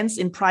clients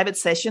in private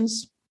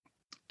sessions,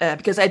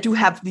 because I do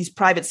have these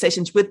private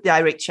sessions with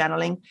direct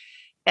channeling,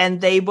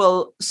 and they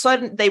will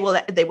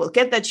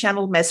get that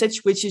channel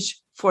message, which is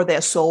for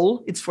their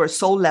soul. It's for a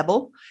soul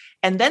level.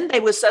 And then they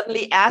will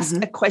suddenly ask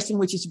a question,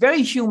 which is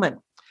very human.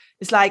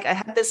 It's like, I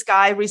had this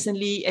guy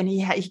recently and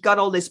he got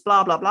all this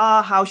blah, blah,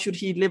 blah. How should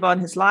he live on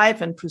his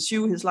life and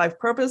pursue his life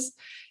purpose?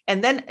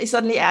 And then he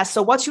suddenly asked,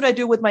 so what should I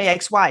do with my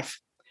ex-wife?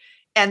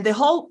 And the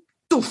whole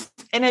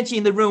energy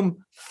in the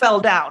room fell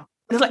down.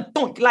 It was like,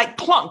 boom, like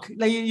clunk.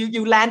 Like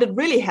you landed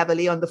really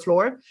heavily on the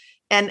floor.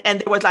 And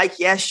they were like,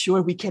 yeah,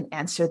 sure, we can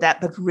answer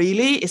that. But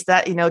really, is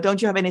that,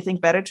 don't you have anything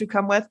better to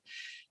come with?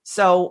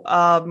 So,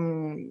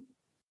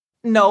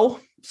 no.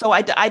 So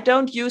I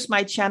don't use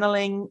my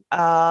channeling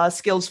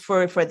skills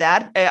for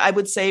that. I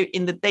would say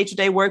in the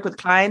day-to-day work with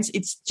clients,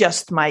 it's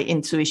just my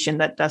intuition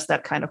that does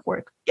that kind of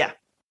work. Yeah.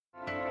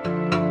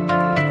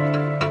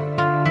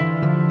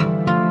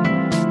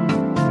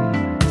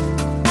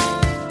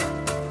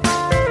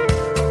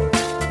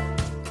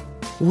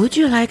 Would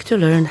you like to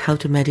learn how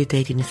to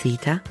meditate in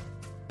Theta?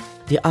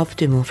 the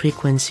optimum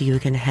frequency you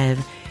can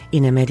have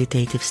in a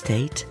meditative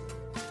state?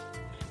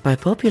 By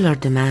popular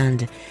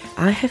demand,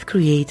 I have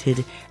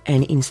created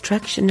an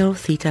instructional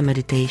theta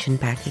meditation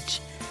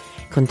package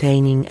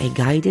containing a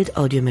guided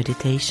audio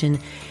meditation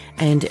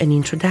and an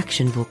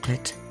introduction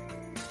booklet.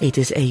 It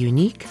is a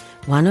unique,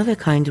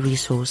 one-of-a-kind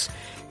resource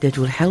that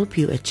will help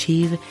you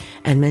achieve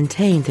and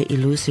maintain the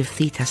elusive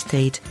theta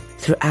state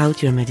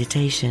throughout your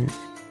meditation,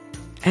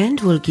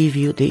 and will give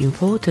you the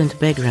important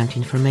background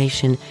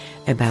information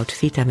about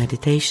theta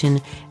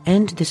meditation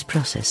and this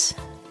process.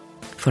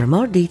 For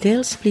more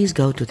details, please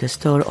go to the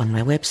store on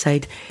my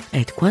website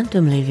at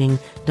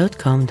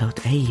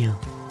quantumliving.com.au.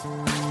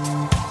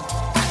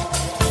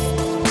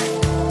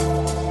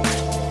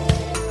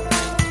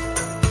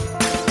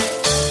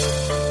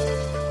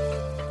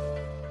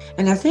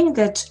 And I think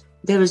that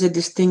there is a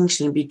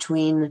distinction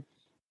between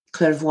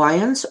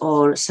clairvoyance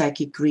or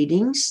psychic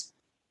readings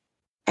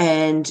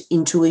and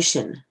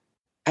intuition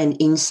and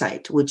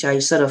insight, which I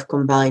sort of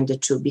combine the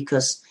two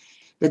because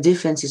the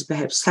difference is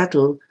perhaps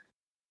subtle,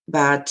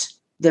 but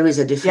there is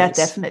a difference.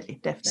 Yeah, definitely.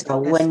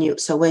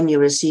 So when you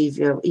receive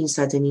your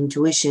insight and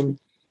intuition,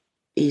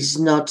 is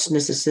not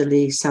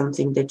necessarily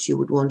something that you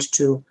would want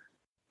to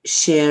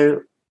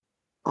share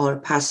or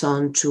pass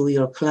on to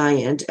your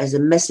client as a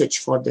message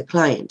for the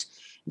client.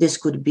 This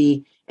could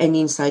be an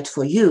insight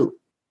for you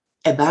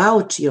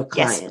about your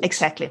client. Yes,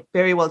 exactly.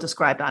 Very well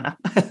described, Anna.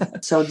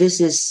 So this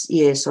is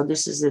a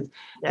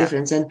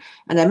difference. And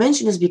I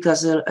mention this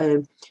because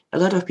a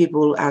lot of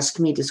people ask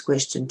me this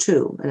question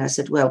too. And I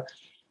said, well,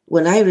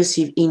 when I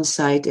receive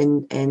insight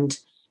and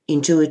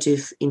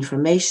intuitive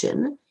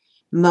information,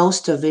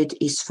 most of it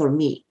is for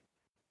me,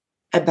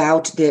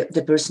 about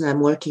the person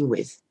I'm working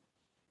with,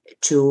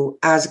 to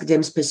ask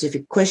them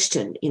specific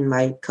question in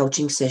my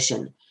coaching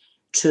session,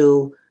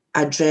 to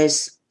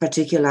address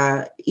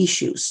particular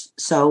issues.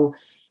 So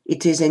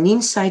it is an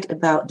insight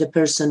about the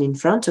person in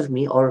front of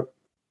me or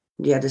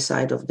the other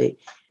side of the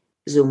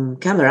Zoom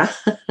camera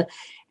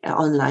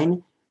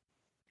online,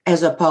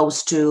 as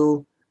opposed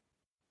to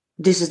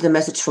this is the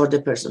message for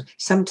the person.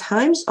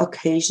 Sometimes,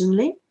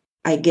 occasionally,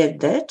 I get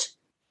that,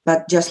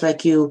 but just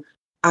like you,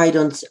 I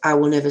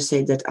will never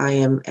say that I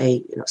am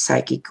a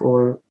psychic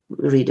or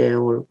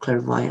reader or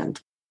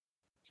clairvoyant.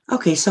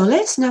 Okay, so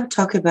let's now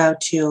talk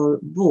about your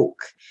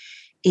book.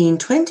 In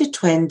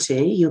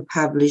 2020, you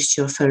published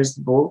your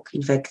first book,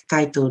 in fact,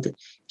 titled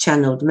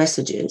Channeled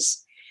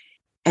Messages,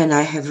 and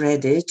I have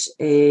read it.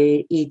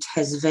 It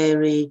has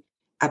very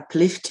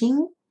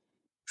uplifting,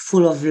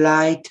 full of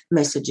light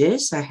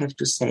messages, I have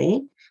to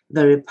say,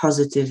 very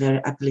positive,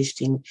 very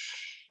uplifting.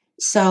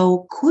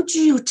 So could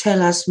you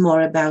tell us more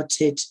about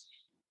it,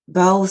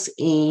 both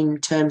in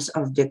terms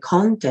of the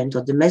content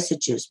or the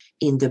messages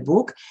in the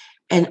book,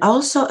 and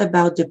also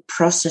about the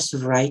process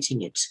of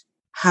writing it?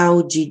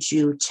 How did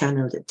you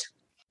channel it?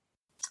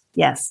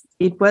 Yes,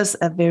 it was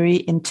a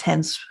very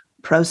intense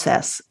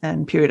process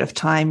and period of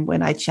time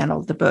when I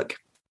channeled the book.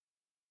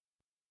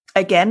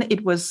 Again,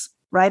 it was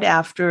right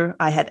after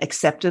I had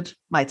accepted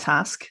my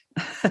task,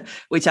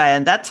 which I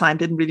at that time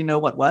didn't really know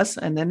what was.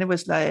 And then it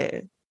was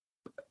like,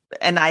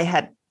 and I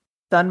had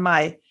done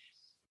my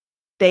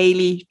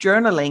daily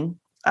journaling.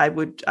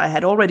 I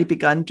had already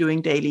begun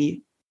doing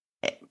daily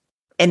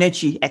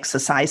energy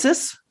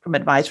exercises from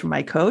advice from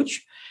my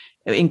coach,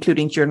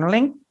 including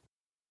journaling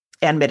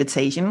and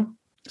meditation.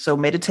 So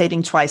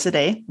meditating twice a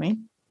day, right?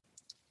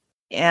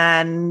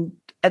 And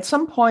at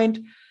some point,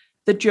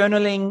 the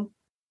journaling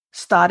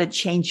started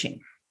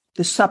changing.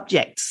 The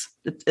subjects,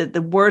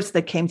 the words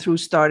that came through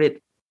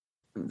started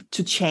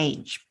to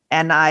change.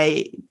 And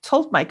I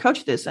told my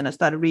coach this, and I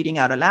started reading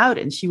out aloud.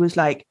 And she was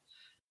like,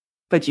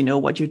 but you know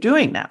what you're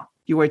doing now.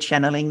 You were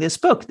channeling this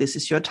book. This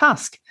is your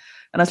task.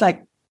 And I was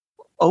like,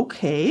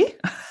 okay.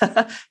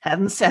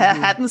 hadn't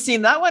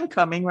seen that one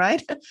coming,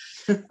 right?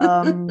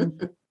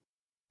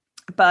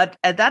 But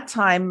at that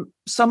time,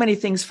 so many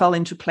things fell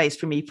into place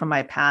for me from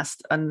my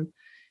past and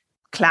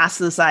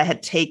classes I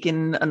had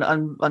taken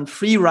on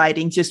free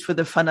writing just for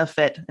the fun of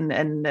it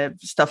and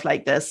stuff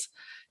like this.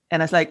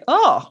 And I was like,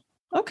 oh,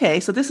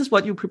 okay, so this is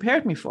what you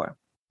prepared me for.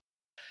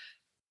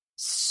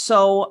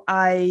 So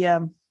I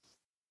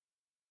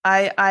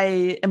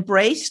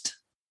embraced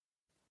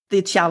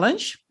the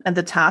challenge and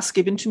the task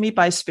given to me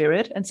by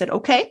Spirit and said,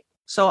 okay,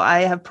 so I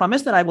have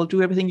promised that I will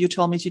do everything you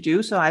told me to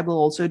do. So I will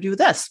also do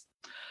this.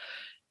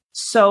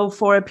 So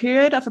for a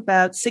period of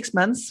about 6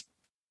 months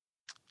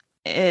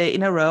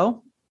in a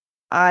row,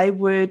 I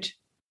would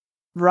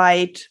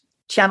write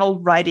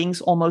channeled writings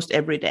almost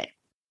every day.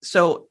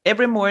 So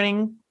every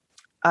morning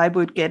I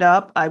would get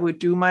up, I would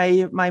do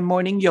my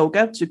morning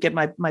yoga to get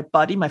my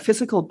body, my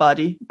physical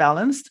body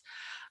balanced.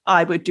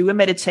 I would do a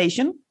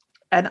meditation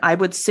and I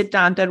would sit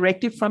down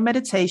directly from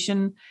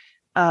meditation,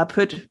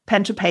 put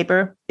pen to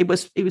paper. It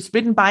was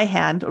written by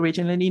hand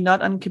originally,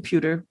 not on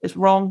computer. It's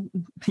wrong.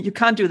 You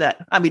can't do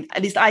that. I mean,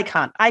 at least I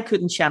can't. I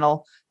couldn't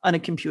channel on a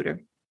computer.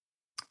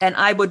 And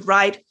I would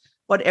write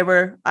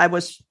whatever I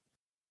was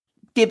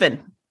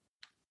given.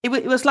 It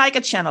was like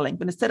a channeling,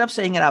 but instead of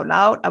saying it out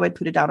loud, I would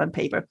put it down on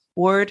paper,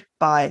 word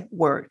by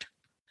word.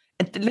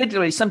 And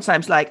literally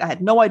sometimes like I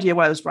had no idea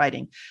what I was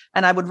writing.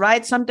 And I would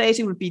write, some days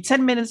it would be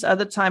 10 minutes,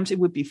 other times it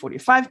would be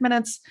 45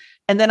 minutes.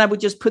 And then I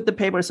would just put the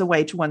papers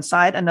away to one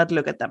side and not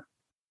look at them.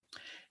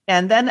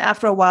 And then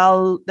after a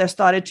while, there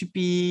started to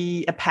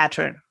be a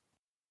pattern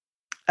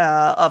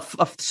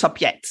of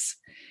subjects.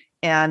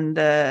 And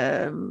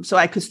so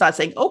I could start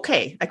saying,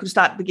 okay, I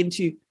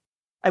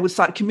would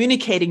start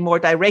communicating more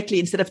directly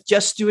instead of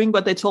just doing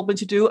what they told me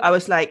to do. I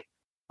was like,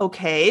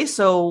 okay,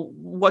 so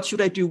what should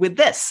I do with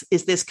this?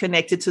 Is this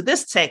connected to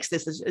this text?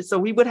 So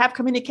we would have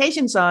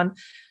communications on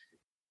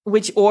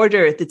which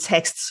order the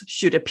texts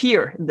should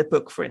appear in the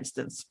book, for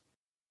instance.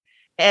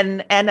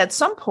 And at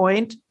some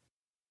point,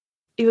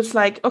 it was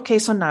like, okay,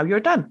 so now you're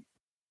done.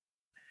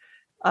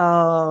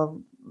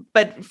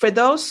 But for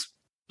those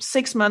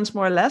 6 months,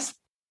 more or less,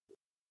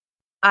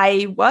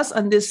 I was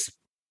on this,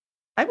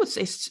 I would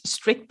say,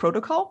 strict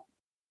protocol.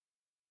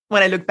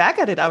 When I look back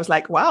at it, I was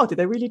like, wow, did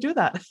I really do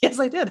that? Yes,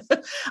 I did.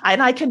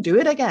 And I can do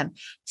it again.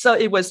 So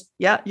it was,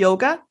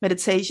 yoga,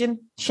 meditation,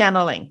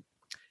 channeling,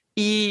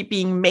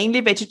 being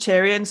mainly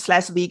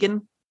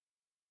vegetarian/vegan,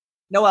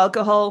 no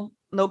alcohol,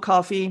 no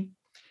coffee.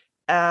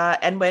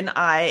 And when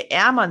I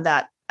am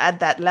at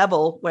that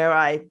level where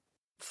I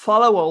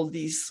follow all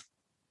these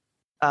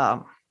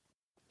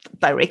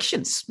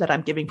directions that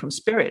I'm giving from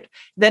spirit,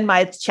 then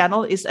my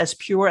channel is as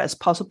pure as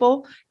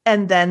possible.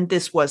 And then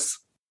this was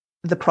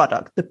the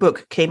product. The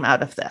book came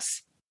out of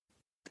this.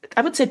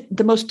 I would say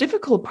the most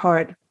difficult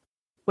part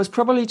was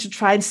probably to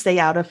try and stay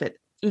out of it,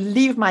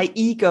 leave my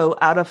ego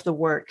out of the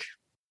work,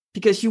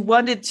 because you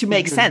want it to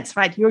make sense,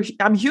 right?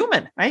 I'm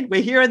human, right?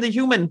 We're here on the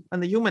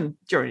human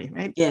journey,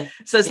 right? Yeah.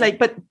 So it's like,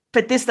 but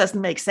this doesn't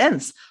make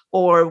sense.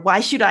 Or why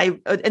should I?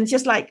 And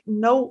just like,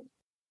 no,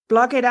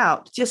 block it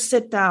out. Just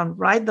sit down,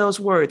 write those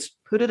words,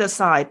 put it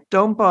aside.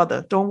 Don't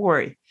bother. Don't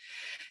worry.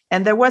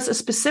 And there was a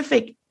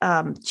specific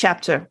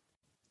chapter,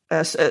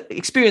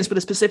 experience with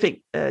a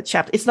specific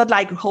chapter. It's not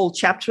like whole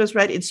chapters,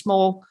 right? It's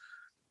small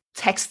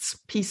texts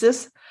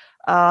pieces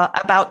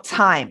about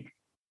time.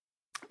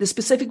 The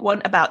specific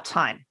one about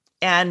time.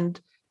 And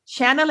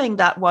channeling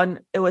that one,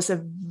 it was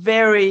a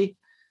very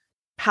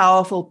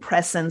powerful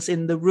presence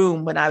in the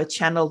room when I would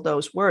channel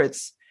those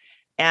words.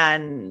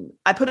 And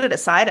I put it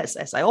aside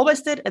as I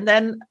always did. And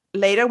then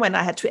later, when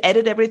I had to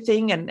edit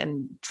everything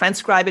and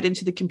transcribe it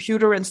into the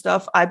computer and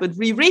stuff, I would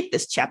reread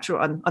this chapter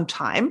on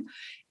time.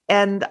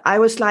 And I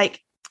was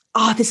like,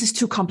 oh, this is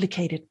too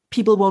complicated.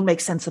 People won't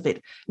make sense of it.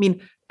 I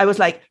mean, I was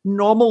like,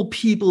 normal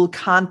people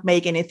can't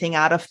make anything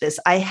out of this.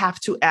 I have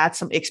to add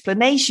some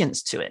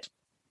explanations to it.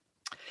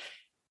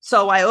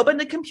 So I opened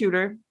the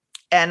computer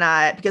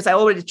and because I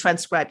already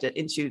transcribed it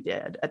into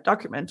a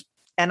document,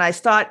 and I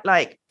start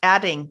like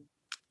adding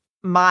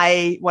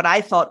what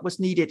I thought was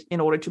needed in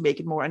order to make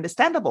it more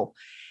understandable.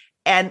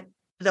 And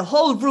the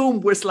whole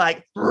room was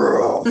like,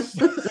 yeah,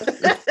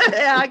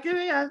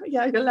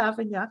 you're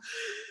laughing, yeah.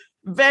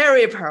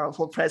 Very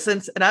powerful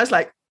presence. And I was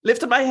like,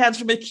 lifted my hands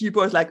from my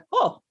keyboard, like,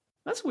 oh,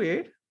 that's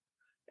weird.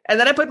 And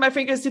then I put my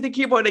fingers to the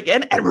keyboard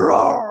again, and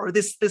roar,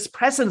 this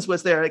presence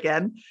was there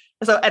again.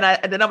 So,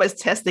 and then I was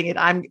testing it.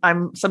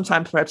 I'm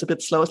sometimes perhaps a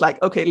bit slow. It's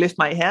like, okay, lift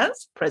my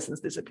hands, presence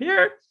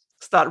disappear,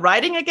 start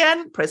writing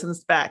again,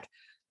 presence back.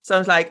 So I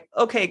was like,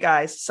 okay,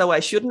 guys, so I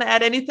shouldn't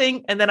add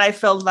anything. And then I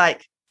felt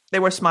like they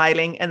were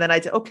smiling. And then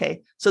I said,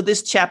 okay, so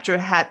this chapter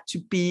had to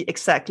be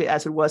exactly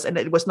as it was. And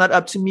it was not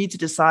up to me to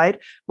decide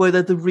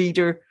whether the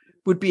reader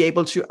would be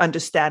able to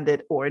understand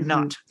it or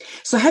not.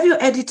 So have you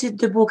edited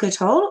the book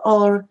at all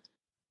or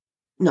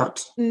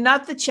not?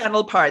 Not the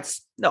channel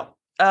parts. No.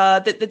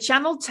 The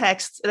channel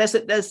text,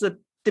 there's a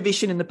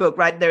division in the book,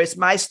 right? There is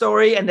my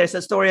story and there's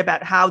a story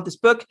about how this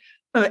book,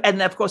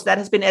 and of course that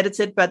has been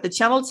edited, but the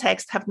channel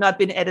text have not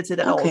been edited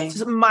at all.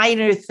 Just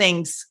minor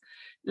things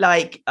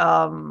like,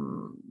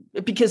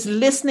 because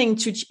listening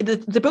to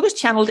the book is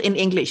channeled in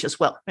English as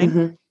well.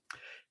 Right?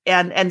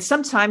 And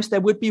sometimes there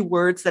would be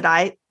words that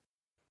I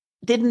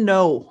didn't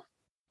know.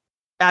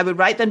 I would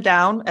write them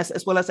down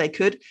as well as I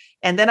could.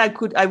 And then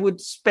I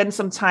would spend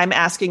some time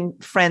asking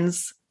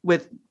friends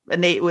with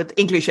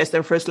English as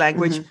their first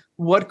language,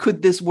 what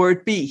could this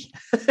word be?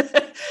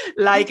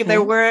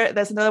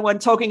 There's another one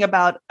talking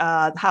about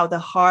how the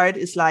heart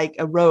is like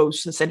a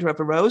rose, the center of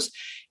a rose.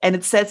 And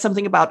it said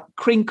something about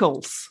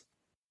crinkles.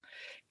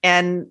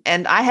 And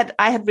I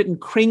had written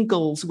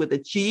crinkles with a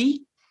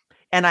G,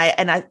 and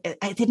I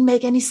didn't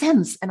make any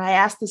sense. And I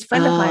asked this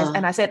friend of mine,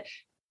 and I said,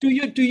 do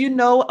you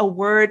know a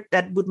word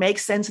that would make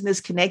sense in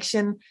this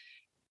connection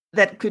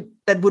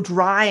that would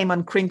rhyme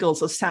on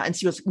crinkles or sound? And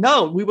she was,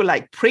 no, we were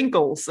like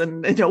Pringles,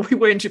 and we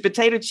were into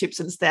potato chips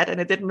instead,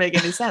 and it didn't make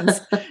any sense.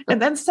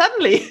 And then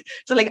suddenly,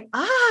 so like,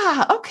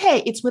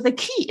 okay, it's with a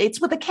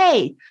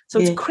K, so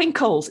it's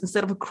crinkles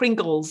instead of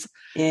crinkles.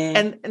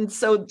 Yeah. And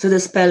so the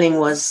spelling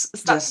was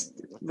just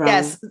wrong.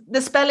 Yes,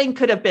 the spelling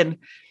could have been,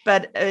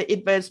 but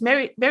it was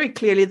very, very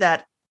clearly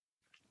that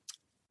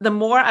the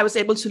more I was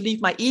able to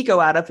leave my ego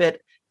out of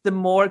it, the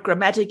more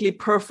grammatically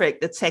perfect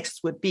the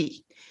text would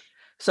be.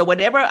 So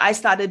whenever I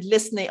started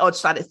listening or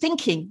started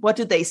thinking, what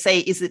do they say?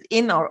 Is it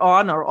in or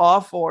on or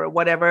off or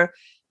whatever?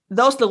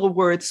 those little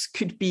words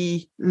could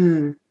be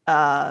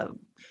wrong.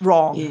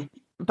 Yeah.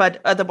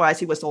 But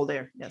otherwise, it was all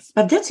there. Yes.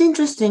 But that's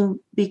interesting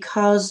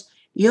because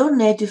your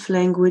native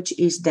language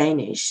is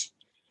Danish.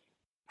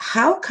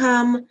 How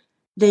come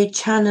they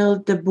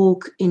channeled the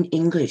book in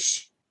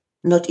English,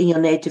 not in your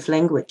native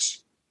language?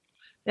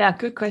 Yeah,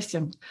 good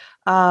question.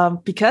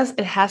 Because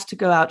it has to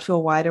go out to a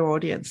wider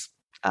audience.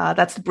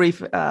 That's the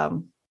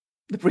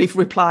brief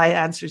reply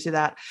answer to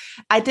that.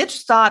 I did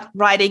start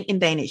writing in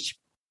Danish.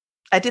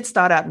 I did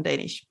start out in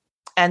Danish.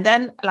 And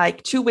then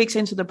like 2 weeks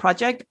into the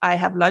project, I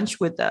have lunch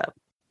with an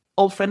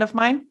old friend of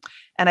mine.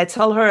 And I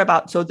tell her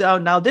about, so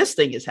now this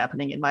thing is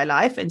happening in my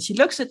life. And she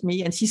looks at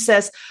me and she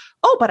says,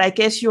 oh, but I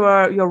guess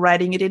you're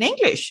writing it in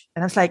English.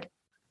 And I was like,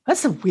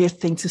 that's a weird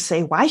thing to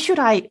say. Why should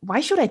I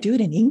do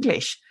it in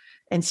English?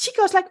 And she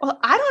goes like, well,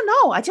 I don't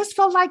know. I just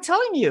felt like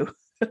telling you.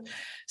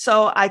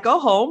 So I go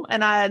home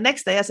and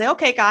next day I say,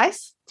 okay,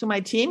 guys, to my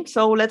team.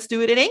 So let's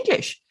do it in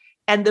English.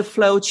 And the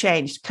flow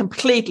changed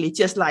completely,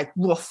 just like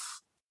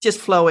woof, just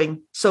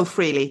flowing so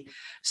freely.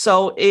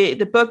 So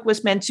the book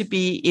was meant to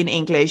be in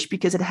English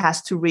because it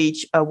has to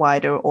reach a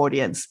wider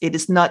audience. It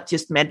is not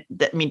just meant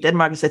that,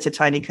 Denmark is such a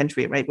tiny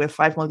country, right? We're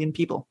 5 million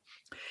people.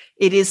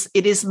 It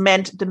is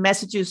meant, the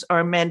messages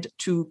are meant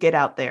to get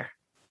out there.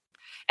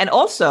 And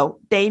also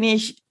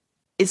Danish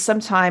is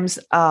sometimes,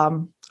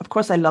 of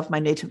course, I love my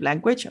native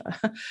language,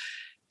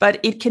 but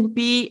it can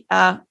be,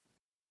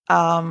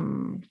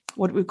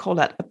 what do we call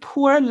that? A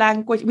poor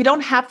language. We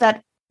don't have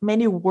that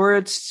many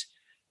words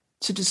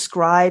to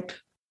describe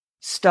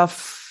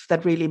stuff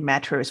that really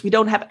matters. We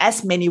don't have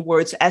as many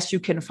words as you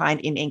can find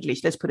in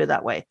English. Let's put it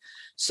that way.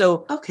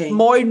 So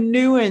more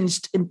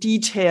nuanced and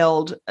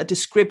detailed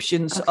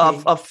descriptions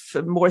of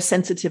more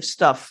sensitive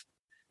stuff.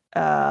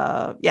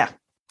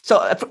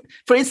 So,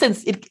 for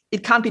instance,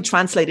 it can't be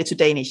translated to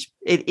Danish.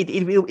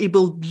 It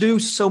will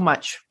lose so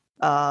much.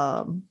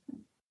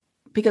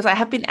 Because I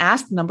have been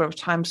asked a number of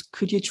times,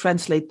 could you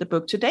translate the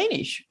book to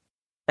Danish?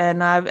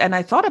 And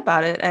I thought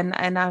about it, and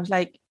I was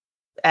like,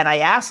 and I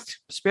asked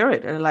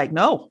Spirit, and like,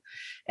 no.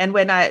 And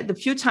when the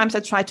few times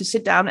I tried to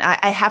sit down,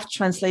 I have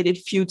translated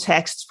few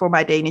texts for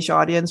my Danish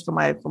audience, for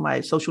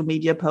my social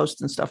media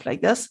posts and stuff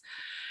like this.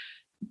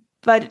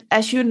 But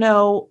as you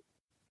know,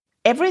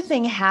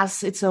 everything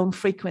has its own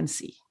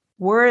frequency.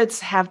 Words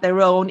have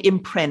their own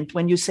imprint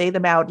when you say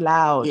them out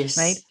loud,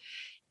 right?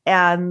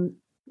 And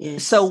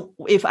so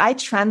if I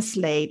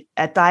translate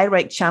a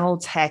direct channel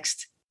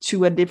text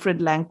to a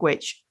different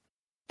language,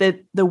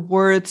 the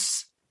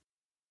words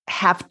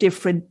have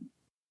different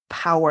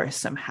power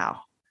somehow.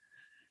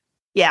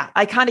 Yeah,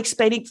 I can't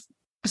explain it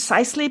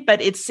precisely,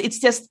 but it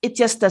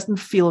just doesn't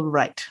feel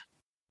right.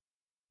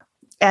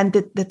 And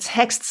the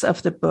texts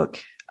of the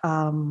book,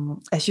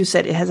 as you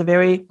said, it has a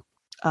very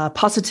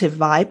positive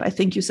vibe, I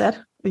think you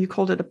said. You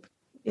called it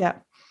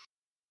well,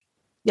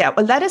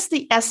 that is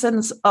the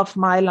essence of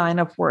my line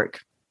of work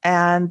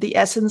and the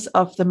essence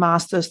of the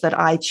masters that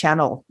I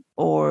channel,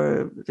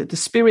 or the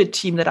spirit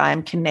team that I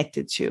am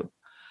connected to.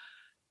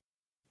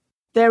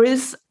 There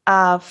is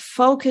a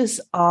focus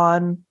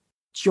on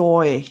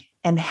joy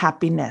and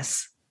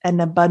happiness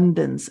and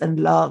abundance and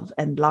love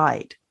and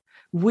light.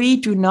 We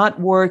do not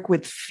work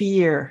with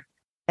fear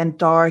and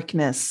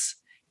darkness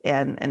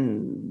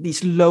and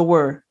these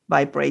lower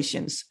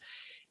vibrations.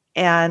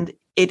 And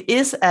it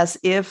is as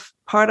if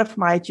part of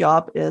my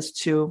job is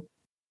to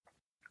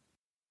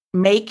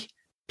make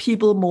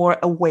people more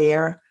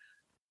aware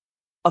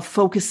of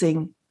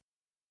focusing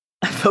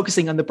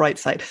on the bright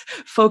side,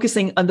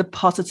 focusing on the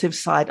positive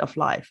side of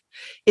life.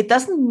 It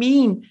doesn't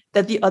mean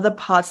that the other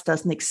parts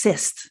doesn't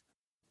exist.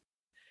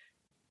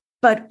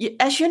 But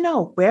as you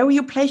know, where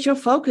you place your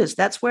focus,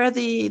 that's where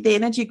the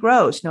energy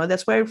grows.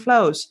 That's where it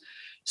flows.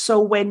 So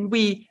when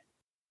we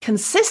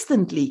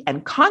consistently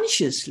and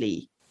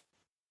consciously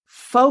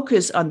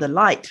focus on the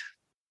light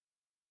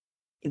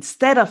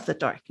instead of the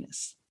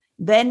darkness,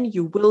 then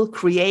you will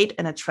create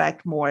and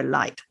attract more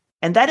light.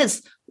 And that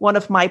is one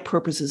of my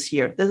purposes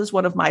here. This is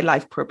one of my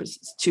life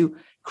purposes, to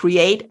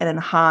create and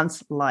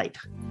enhance light.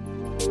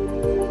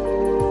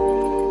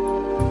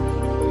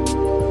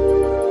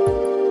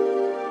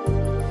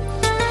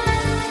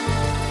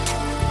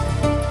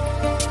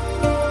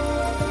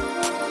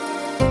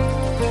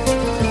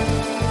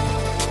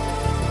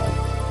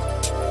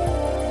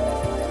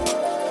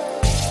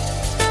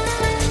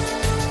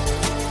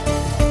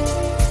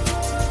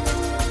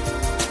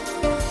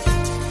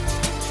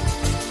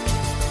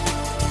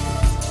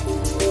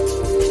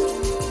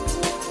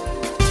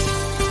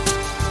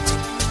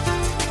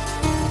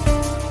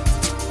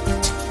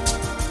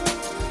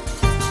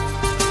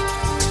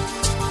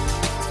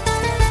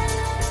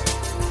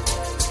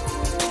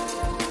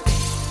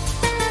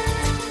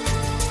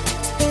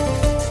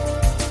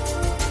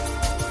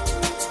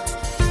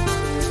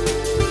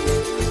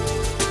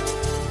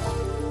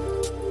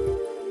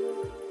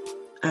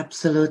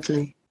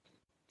 Absolutely.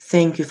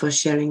 Thank you for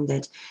sharing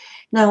that.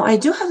 Now, I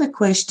do have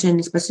a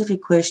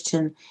specific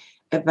question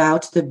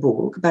about the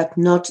book, but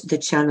not the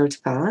channeled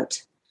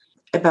part,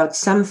 about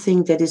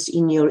something that is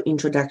in your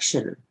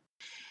introduction.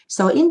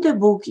 So in the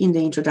book, in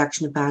the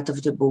introduction part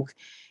of the book,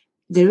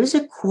 there is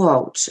a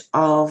quote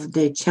of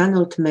the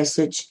channeled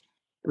message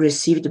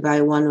received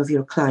by one of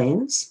your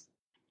clients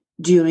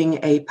during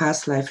a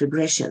past life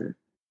regression.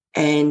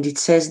 And it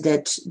says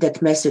that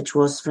that message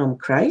was from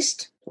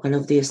Christ, one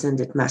of the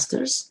ascended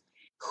masters,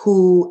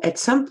 who at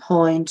some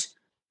point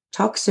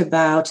talks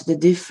about the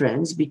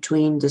difference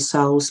between the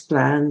soul's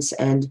plans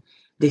and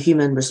the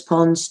human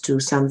response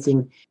to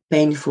something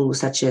painful,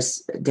 such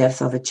as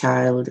death of a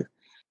child.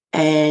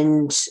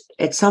 And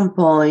at some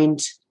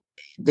point,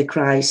 the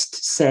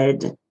Christ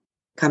said,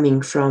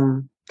 coming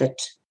from that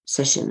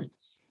session,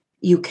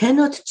 you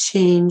cannot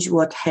change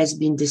what has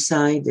been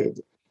decided.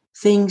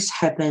 Things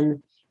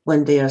happen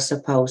when they are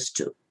supposed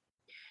to.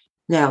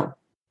 Now,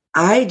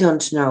 I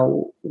don't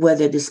know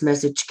whether this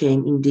message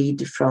came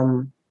indeed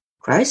from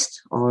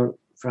Christ or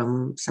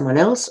from someone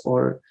else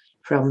or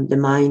from the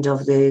mind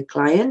of the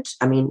client.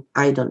 I mean,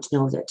 I don't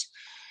know that.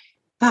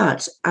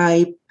 But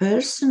I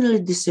personally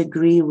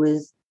disagree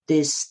with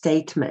this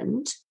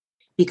statement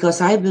because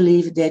I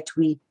believe that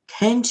we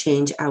can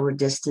change our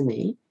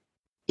destiny,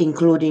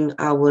 including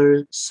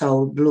our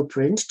soul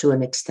blueprint to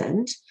an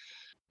extent,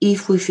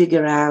 if we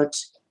figure out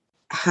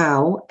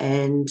how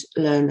and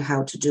learn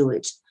how to do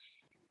it.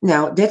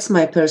 Now, that's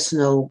my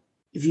personal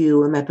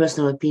view and my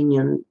personal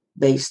opinion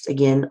based,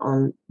 again,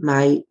 on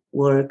my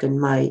work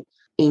and my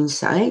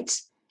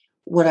insights.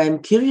 What I'm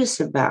curious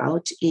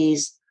about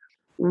is,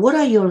 what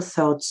are your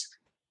thoughts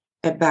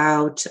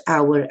about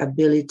our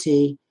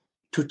ability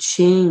to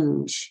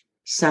change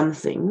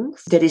something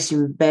that is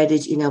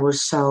embedded in our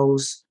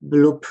soul's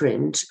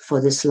blueprint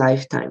for this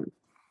lifetime?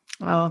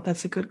 Oh,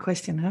 that's a good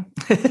question, huh?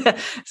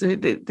 So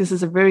this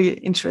is a very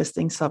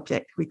interesting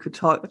subject. We could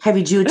talk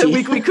heavy duty.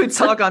 we could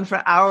talk on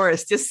for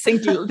hours just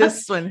thinking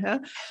this one.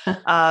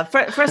 Huh?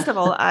 First of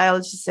all, I'll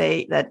just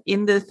say that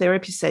in the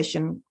therapy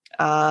session,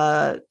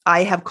 I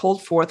have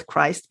called forth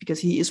Christ because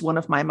he is one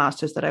of my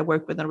masters that I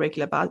work with on a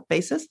regular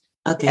basis.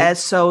 Okay.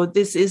 So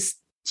this is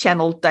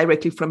channeled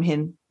directly from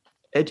him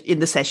in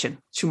the session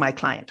to my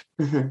client.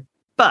 Mm-hmm.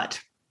 But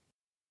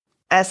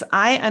as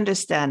I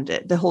understand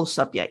it, the whole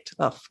subject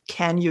of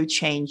can you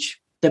change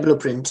the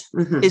blueprint?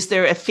 Mm-hmm. Is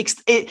there a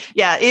fixed?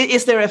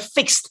 Is there a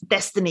fixed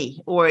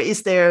destiny, or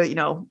is there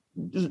you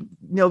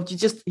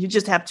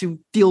just have to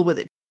deal with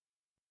it?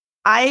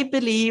 I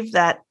believe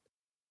that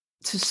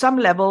to some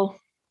level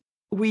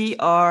we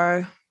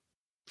are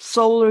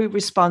solely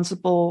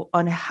responsible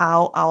on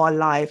how our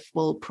life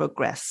will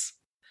progress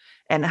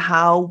and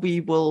how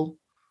we will,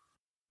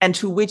 and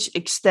to which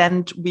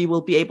extent we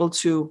will be able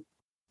to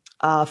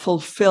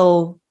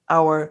fulfill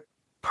our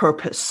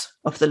purpose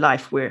of the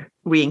life we're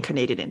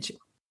reincarnated into,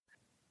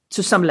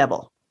 to some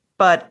level.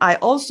 But I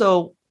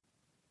also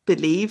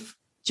believe,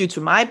 due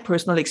to my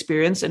personal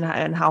experience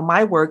and how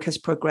my work has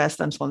progressed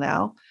until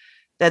now,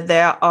 that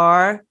there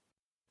are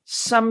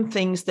some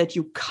things that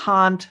you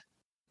can't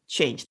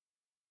change.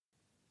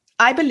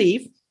 I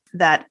believe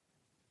that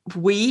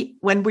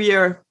when we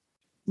are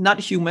not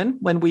human,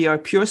 when we are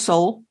pure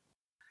soul,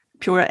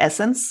 pure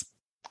essence,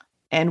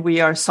 and we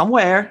are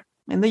somewhere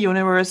in the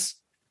universe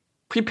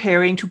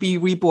preparing to be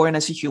reborn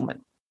as a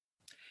human,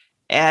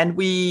 and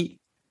we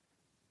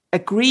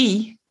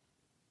agree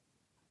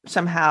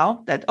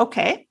somehow that,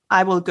 okay,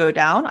 I will go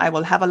down, I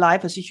will have a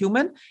life as a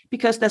human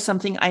because there's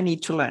something I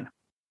need to learn.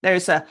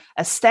 There's a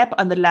step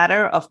on the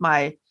ladder of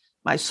my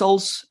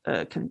soul's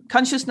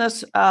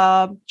consciousness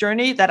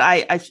journey that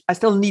I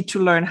still need to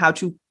learn how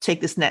to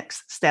take this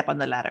next step on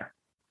the ladder.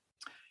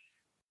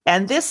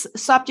 And this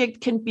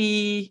subject can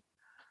be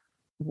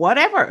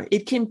whatever.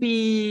 It can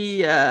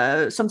be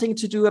something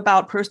to do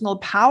about personal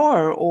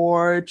power,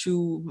 or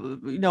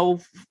to,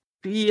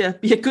 be a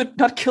good,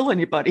 not kill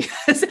anybody.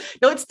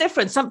 No, it's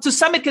different. To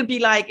some, it can be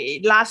like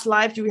last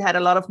life you had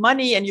a lot of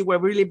money and you were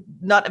really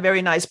not a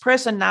very nice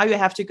person. Now you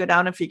have to go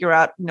down and figure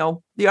out,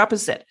 the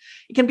opposite.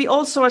 It can be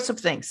all sorts of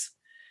things.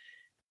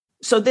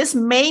 So this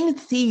main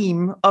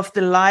theme of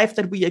the life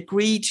that we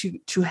agree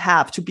to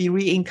have, to be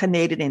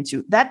reincarnated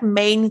into, that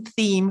main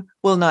theme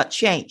will not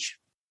change.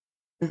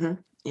 Mm-hmm.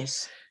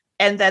 Yes.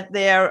 And that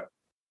there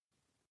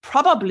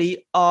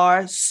probably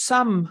are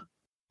some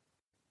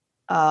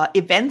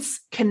events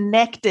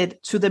connected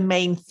to the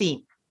main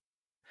theme.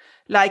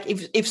 Like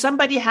if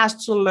somebody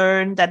has to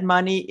learn that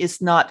money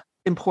is not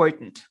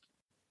important,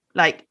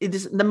 like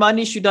the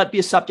money should not be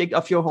a subject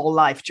of your whole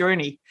life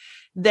journey,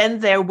 then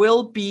there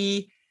will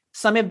be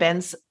some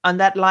events on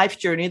that life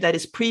journey that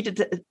is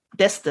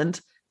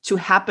predestined to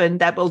happen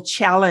that will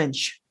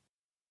challenge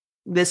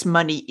this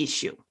money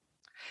issue.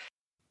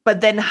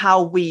 But then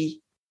how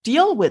we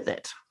deal with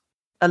it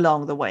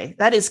along the way,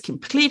 that is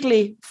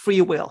completely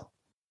free will.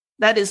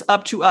 That is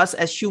up to us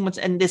as humans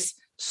and this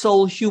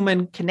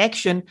soul-human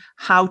connection.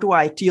 How do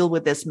I deal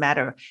with this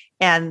matter?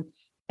 And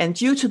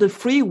due to the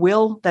free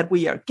will that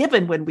we are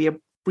given when we are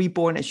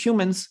reborn as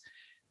humans,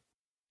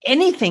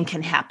 anything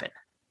can happen,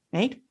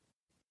 right?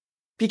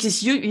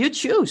 Because you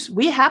choose.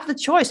 We have the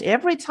choice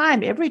every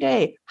time, every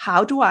day.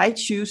 How do I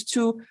choose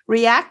to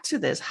react to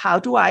this? How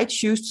do I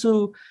choose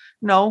to,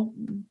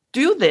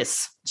 do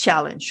this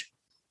challenge?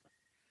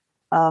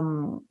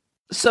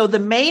 So the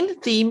main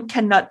theme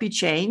cannot be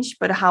changed,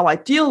 but how I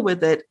deal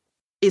with it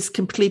is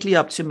completely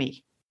up to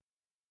me.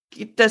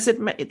 Does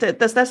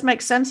that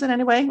make sense in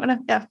any way?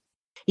 Yeah.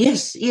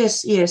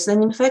 Yes.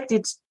 And in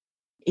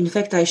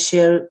fact, I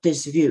share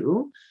this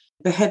view.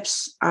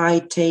 Perhaps I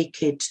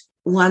take it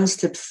one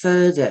step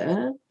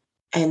further,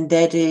 and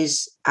that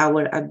is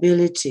our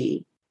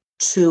ability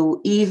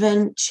to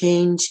even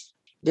change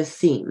the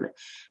theme.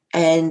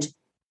 And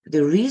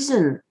the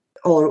reason,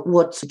 or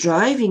what's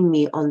driving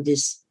me on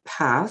this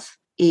path,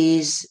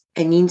 is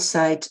an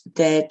insight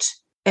that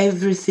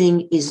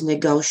everything is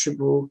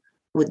negotiable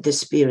with the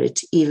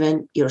spirit,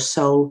 even your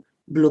soul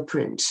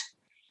blueprint.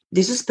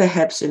 This is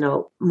perhaps,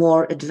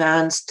 more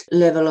advanced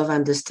level of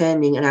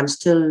understanding, and I'm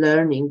still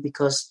learning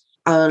because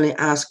I only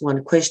asked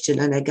one question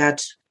and I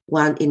got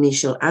one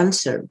initial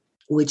answer,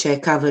 which I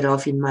covered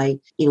off in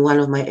one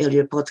of my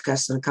earlier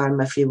podcasts on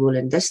karma, free will,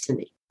 and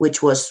destiny,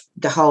 which was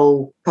the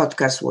whole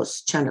podcast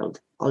was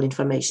channeled, all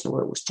information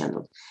was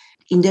channeled.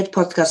 In that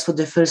podcast, for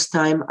the first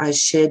time, I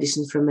shared this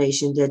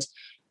information that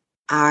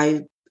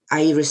I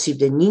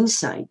received an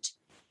insight.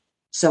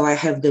 So I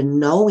have the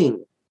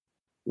knowing,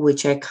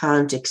 which I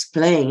can't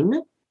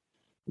explain,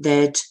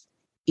 that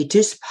it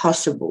is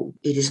possible.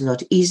 It is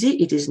not easy.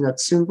 It is not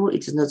simple.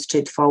 It is not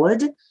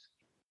straightforward.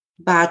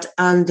 But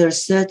under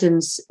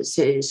certain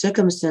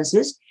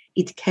circumstances,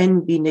 it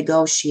can be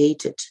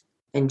negotiated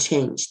and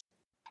changed.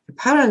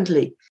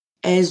 Apparently,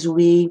 as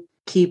we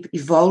keep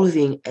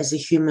evolving as a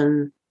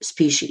human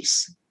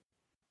species,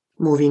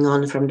 moving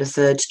on from the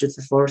third to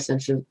the fourth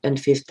and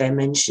fifth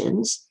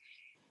dimensions,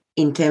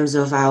 in terms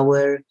of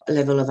our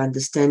level of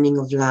understanding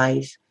of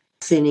life,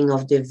 thinning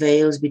of the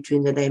veils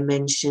between the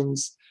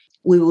dimensions,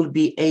 we will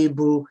be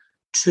able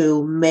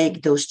to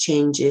make those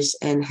changes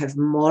and have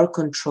more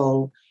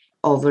control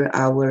over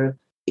our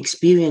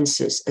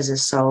experiences as a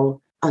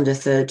soul on the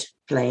third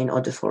plane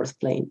or the fourth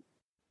plane.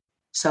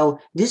 So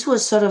this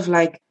was sort of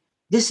like,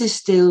 this is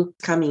still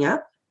coming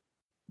up,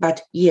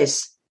 but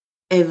yes,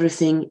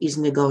 everything is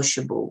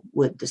negotiable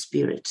with the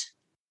spirit,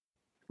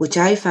 which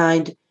I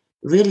find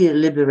really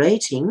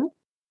liberating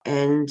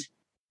and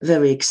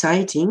very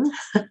exciting.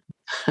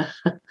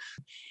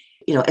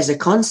 As a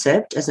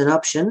concept, as an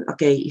option,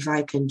 okay, if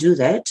I can do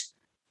that,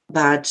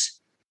 but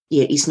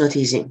yeah, it's not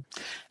easy.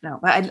 No,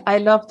 I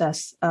love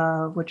this,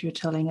 what you're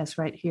telling us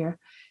right here.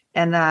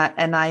 And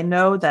I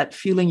know that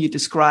feeling you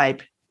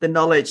describe, the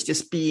knowledge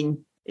just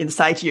being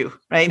inside you,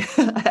 right?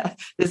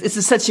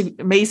 It's such an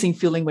amazing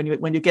feeling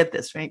when you get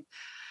this, right?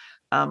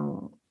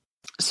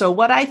 So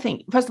what I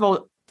think, first of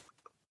all,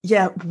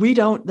 yeah,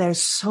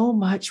 there's so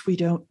much we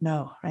don't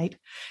know, right?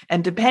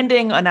 And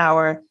depending on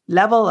our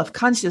level of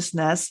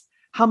consciousness,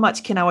 how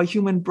much can our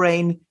human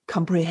brain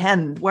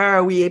comprehend? Where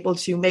are we able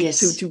to make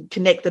to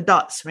connect the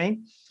dots, right?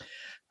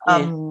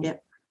 Yeah.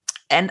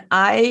 And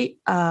I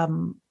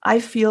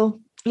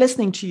feel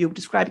listening to you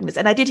describing this,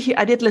 and I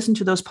did listen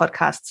to those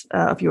podcasts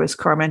of yours,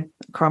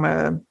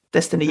 Karma,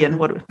 Destiny, mm-hmm. and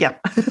what? Yeah,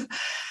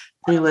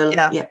 we will.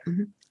 Yeah.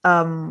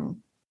 Mm-hmm.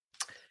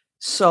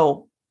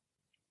 So,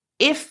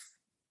 if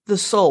the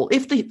soul,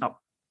 if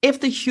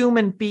the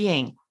human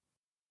being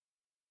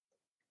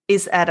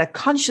is at a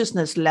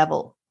consciousness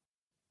level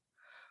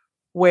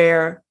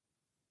where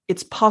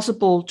it's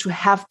possible to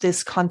have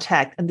this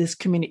contact and this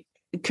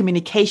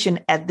communication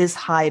at this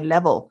high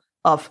level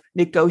of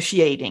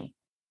negotiating,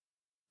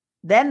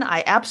 then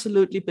I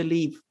absolutely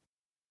believe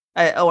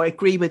or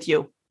agree with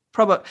you.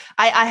 Probably,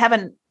 I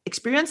haven't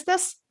experienced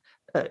this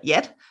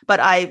yet, but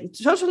I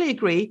totally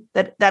agree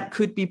that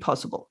could be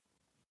possible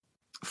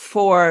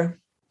for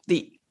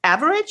the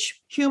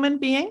average human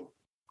being,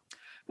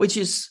 which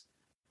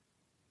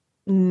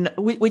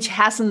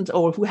hasn't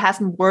or who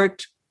hasn't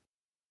worked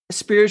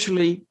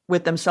spiritually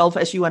with themselves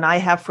as you and I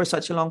have for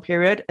such a long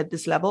period at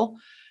this level.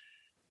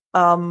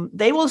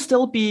 They will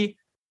still be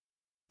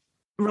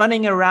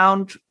running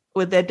around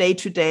with their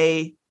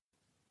day-to-day,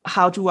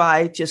 how do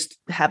I just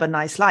have a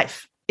nice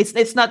life?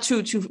 It's not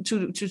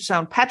to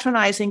sound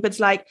patronizing, but it's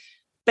like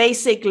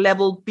basic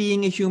level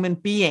being a human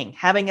being,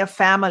 having a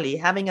family,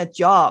 having a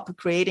job,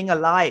 creating a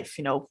life,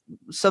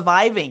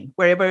 surviving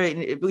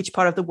which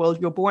part of the world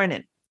you're born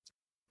in.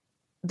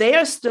 They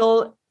are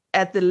still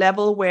at the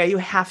level where you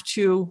have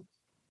to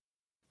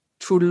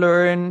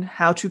learn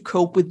how to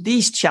cope with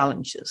these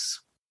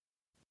challenges,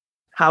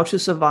 how to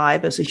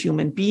survive as a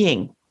human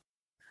being,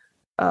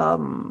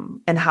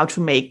 and how to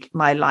make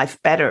my life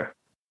better.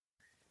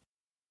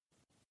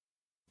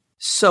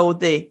 So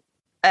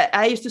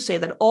I used to say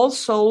that all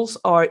souls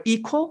are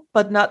equal,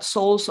 but not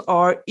souls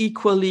are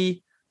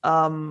equally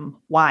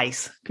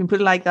wise. Can you put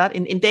it like that?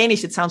 In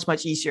Danish, it sounds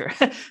much easier.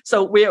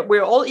 So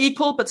we're all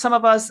equal, but some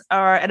of us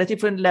are at a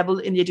different level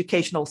in the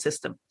educational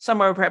system.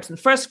 Some are perhaps in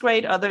first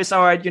grade, others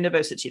are at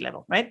university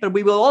level, right? But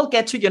we will all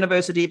get to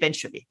university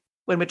eventually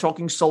when we're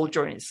talking soul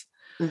journeys.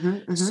 Mm-hmm,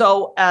 mm-hmm.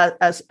 So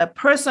as a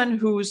person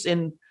who's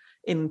in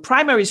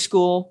primary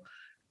school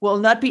will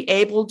not be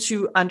able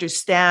to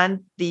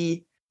understand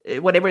the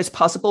whatever is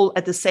possible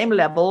at the same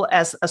level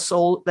as a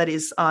soul that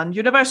is on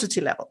university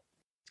level.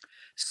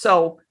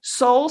 So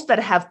souls that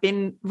have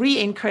been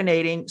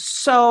reincarnating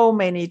so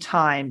many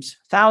times,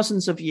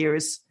 thousands of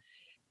years,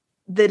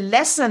 the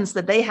lessons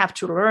that they have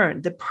to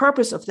learn, the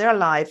purpose of their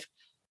life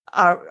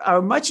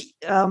are much.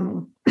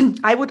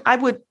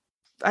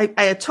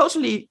 I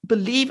totally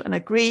believe and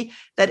agree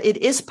that it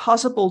is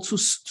possible to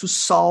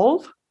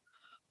solve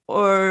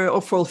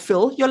or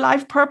fulfill your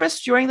life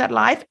purpose during that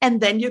life,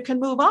 and then you can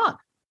move on.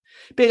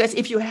 Because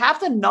if you have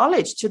the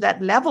knowledge to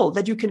that level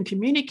that you can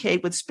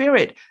communicate with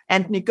spirit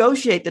and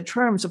negotiate the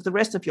terms of the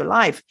rest of your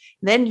life,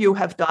 then you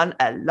have done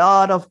a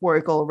lot of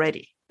work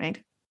already,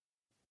 right?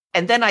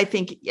 And then I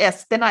think,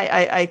 yes, then I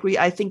agree.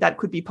 I think that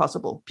could be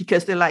possible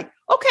because they're like,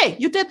 okay,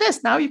 you did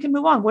this. Now you can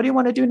move on. What do you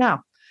want to do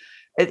now?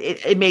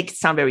 It makes it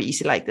sound very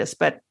easy like this,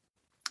 but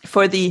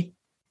for the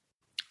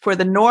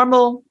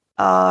normal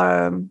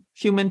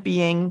human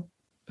being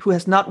who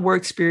has not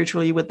worked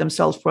spiritually with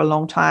themselves for a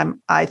long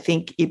time, I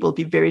think it will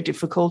be very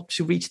difficult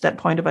to reach that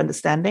point of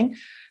understanding.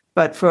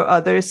 But for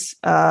others,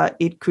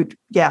 it could,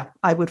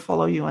 I would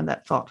follow you on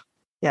that thought.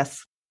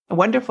 Yes.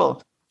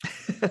 Wonderful.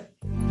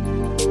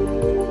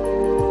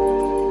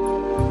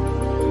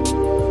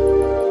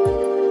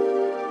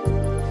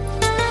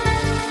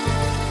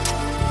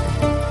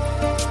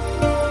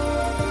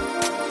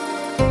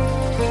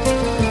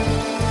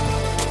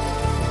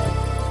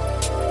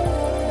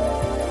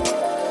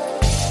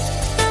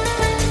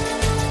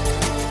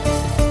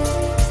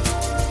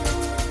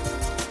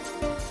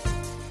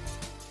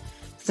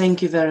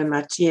 Thank you very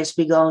much. Yes,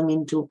 we're going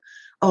into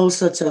all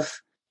sorts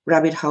of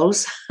rabbit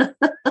holes,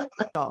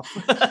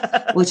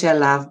 which I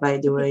love, by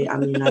the way. I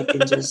mean, I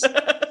can just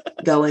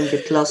go and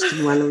get lost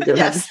in one of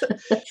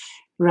the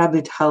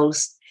rabbit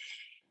holes.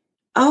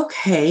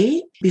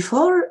 Okay,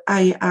 before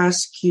I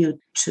ask you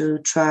to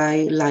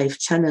try live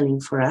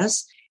channeling for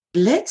us,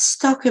 let's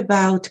talk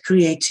about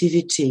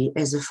creativity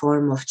as a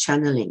form of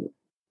channeling.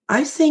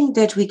 I think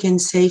that we can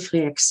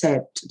safely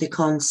accept the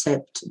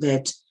concept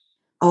that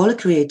all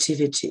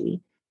creativity,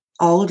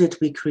 all that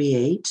we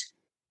create,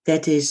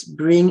 that is,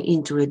 bring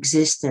into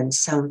existence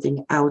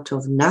something out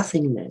of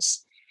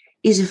nothingness,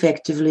 is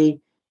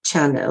effectively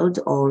channeled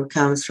or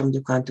comes from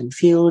the quantum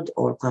field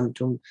or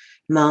quantum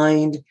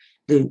mind,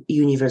 the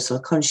universal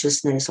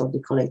consciousness or the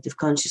collective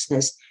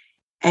consciousness.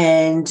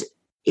 And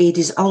it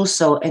is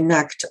also an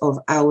act of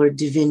our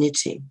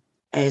divinity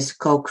as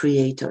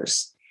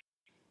co-creators.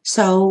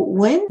 So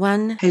when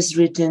one has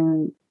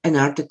written an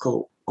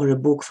article or a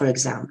book, for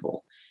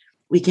example,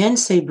 we can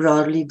say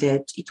broadly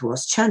that it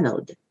was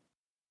channeled.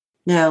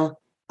 Now,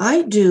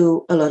 I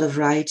do a lot of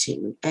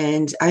writing,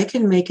 and I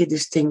can make a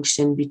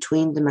distinction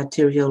between the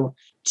material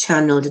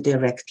channeled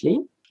directly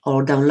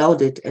or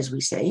downloaded, as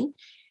we say,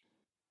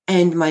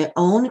 and my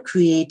own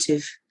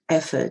creative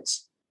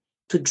efforts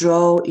to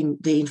draw in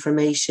the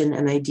information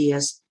and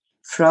ideas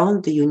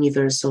from the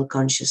universal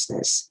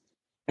consciousness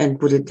and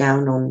put it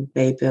down on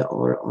paper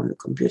or on a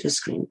computer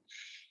screen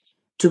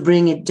to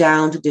bring it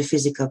down to the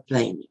physical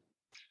plane.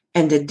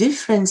 And the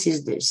difference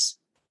is this.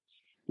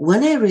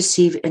 When I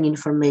receive an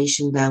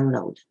information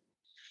download,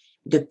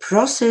 the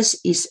process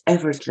is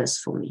effortless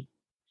for me.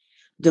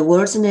 The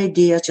words and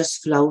ideas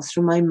just flow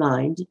through my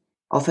mind,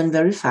 often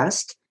very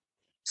fast,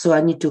 so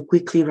I need to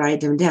quickly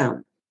write them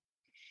down.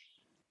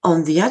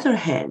 On the other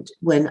hand,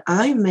 when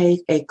I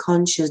make a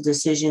conscious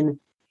decision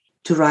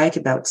to write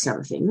about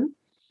something,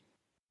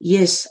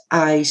 yes,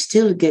 I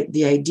still get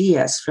the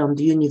ideas from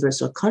the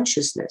universal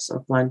consciousness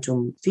or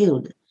quantum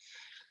field,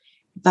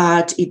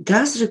 but it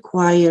does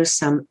require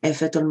some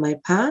effort on my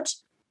part,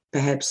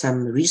 perhaps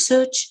some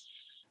research,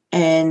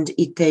 and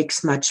it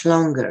takes much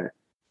longer.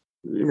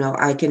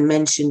 I can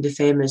mention the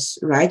famous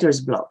writer's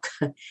block.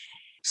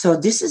 So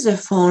this is a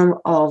form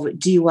of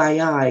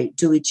DIY,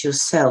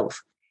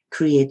 do-it-yourself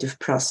creative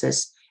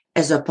process,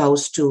 as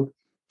opposed to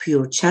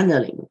pure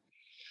channeling.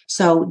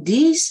 So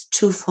these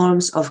two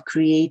forms of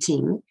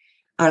creating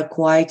are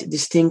quite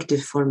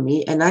distinctive for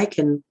me, and I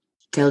can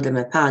tell them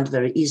apart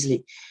very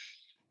easily.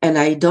 And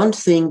I don't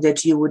think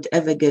that you would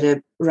ever get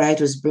a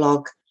writer's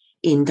block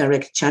in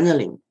direct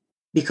channeling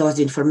because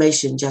the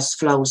information just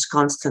flows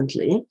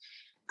constantly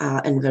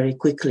and very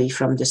quickly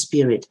from the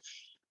spirit.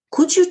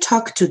 Could you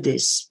talk to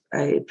this,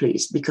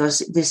 please? Because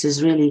this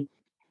is really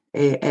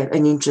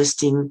an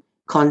interesting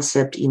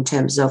concept in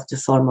terms of the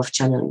form of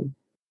channeling.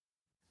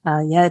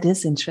 Yeah, it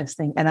is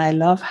interesting. And I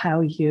love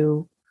how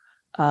you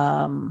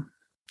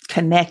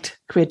connect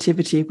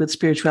creativity with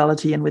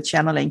spirituality and with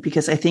channeling,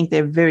 because I think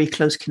they're very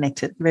closely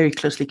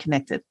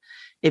connected.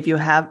 If you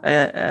have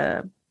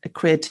a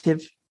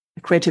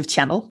creative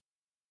channel,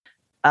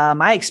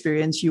 my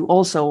experience, you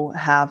also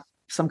have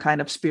some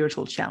kind of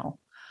spiritual channel.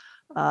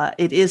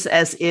 It is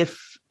as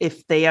if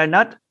they are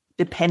not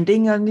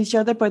depending on each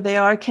other, but they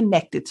are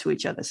connected to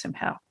each other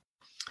somehow.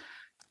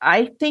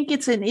 I think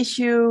it's an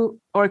issue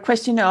or a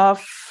question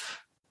of,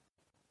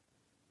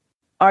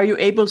 are you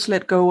able to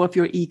let go of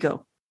your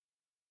ego?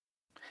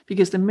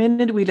 Because the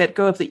minute we let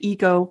go of the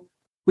ego,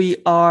 we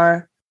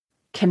are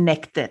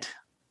connected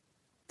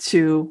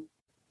to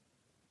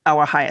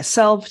our higher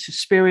self, to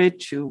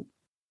spirit, to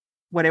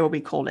whatever we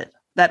call it,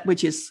 that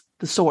which is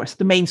the source,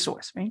 the main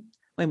source, right?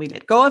 When we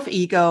let go of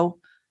ego,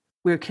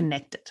 we're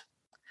connected.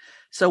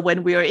 So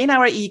when we are in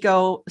our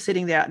ego,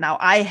 sitting there, now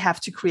I have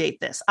to create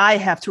this. I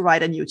have to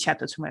write a new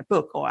chapter to my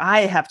book, or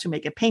I have to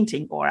make a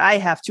painting, or I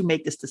have to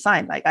make this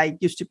design. Like I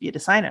used to be a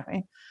designer,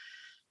 right?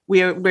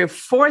 We're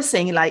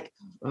forcing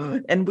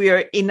and we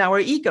are in our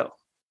ego.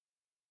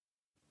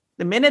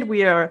 The minute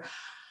we are,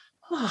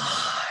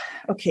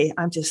 okay,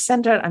 I'm just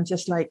centered. I'm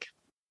just like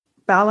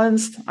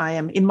balanced. I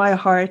am in my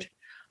heart.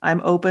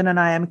 I'm open and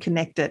I am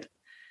connected.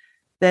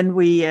 Then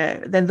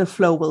then the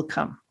flow will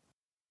come.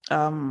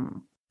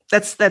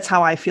 That's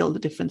how I feel the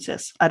difference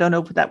is. I don't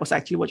know if that was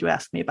actually what you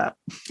asked me about,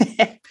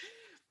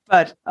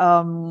 but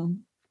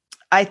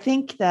I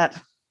think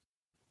that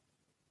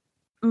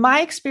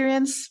my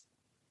experience,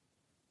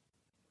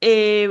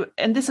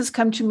 and this has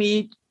come to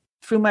me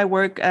through my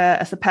work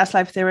as a past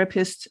life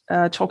therapist,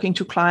 talking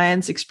to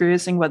clients,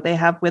 experiencing what they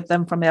have with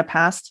them from their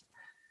past.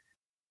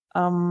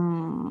 Okay,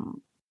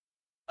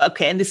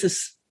 and this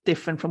is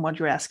different from what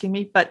you're asking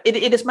me, but it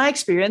is my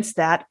experience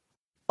that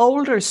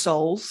older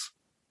souls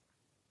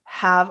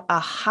have a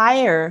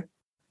higher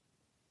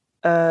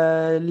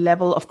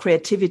level of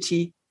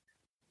creativity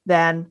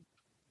than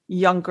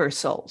younger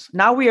souls.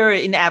 Now we are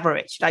in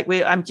average,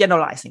 I'm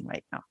generalizing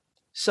right now.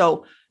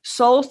 So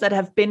souls that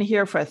have been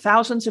here for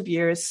thousands of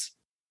years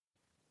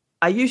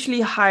are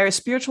usually higher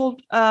spiritual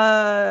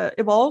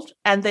evolved,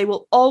 and they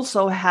will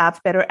also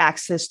have better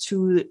access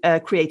to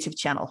a creative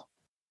channel.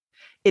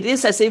 It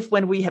is as if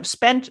when we have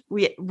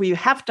we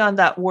have done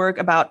that work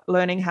about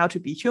learning how to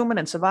be human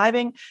and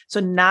surviving. So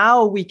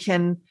now we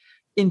can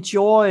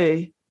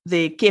enjoy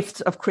the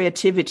gift of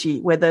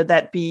creativity, whether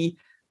that be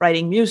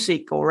writing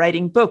music or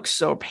writing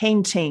books or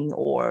painting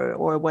or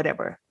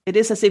whatever. It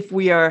is as if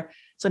we are.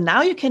 So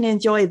now you can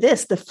enjoy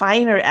the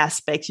finer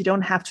aspects. You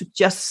don't have to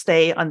just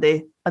stay on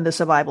the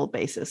survival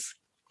basis.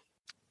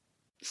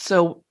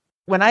 So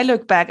when I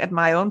look back at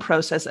my own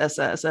process as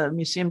a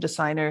museum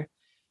designer,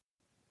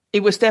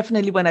 it was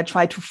definitely when I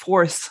tried to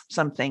force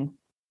something,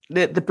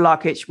 the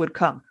blockage would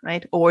come,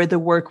 right? Or the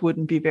work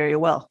wouldn't be very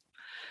well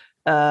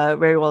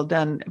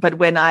done. But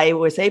when I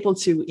was able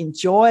to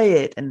enjoy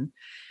it and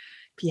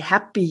be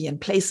happy and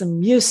play some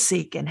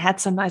music and had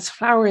some nice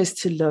flowers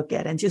to look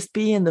at and just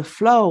be in the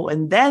flow,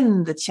 and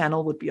then the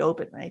channel would be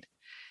open, right?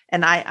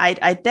 And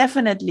I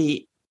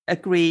definitely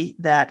agree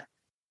that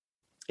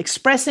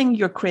expressing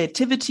your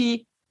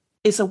creativity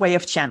is a way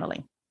of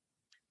channeling.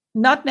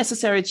 Not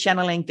necessarily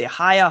channeling the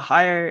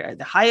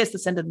highest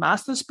ascended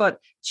masters, but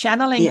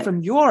channeling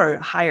from your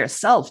higher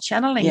self,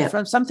 channeling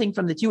from something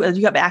from that you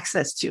have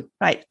access to,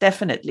 right?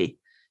 Definitely.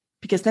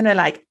 Because then they're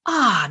like,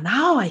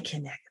 now I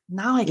connect.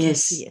 Now I can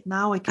see it.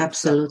 Now I can.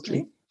 Absolutely.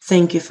 Flow, right?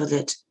 Thank you for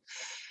that.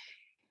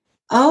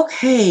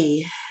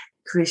 Okay,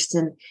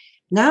 Kristen.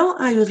 Now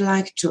I would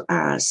like to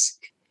ask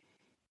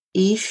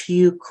if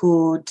you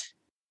could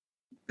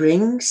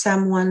bring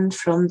someone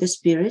from the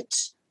spirit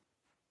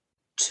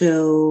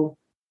to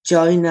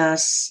join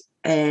us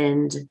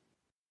and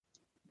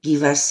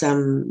give us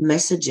some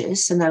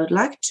messages. And I would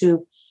like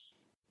to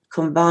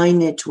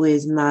combine it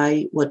with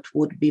what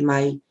would be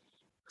my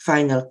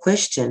final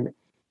question.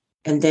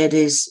 And that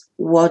is,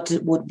 what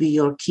would be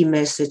your key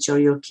message or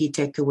your key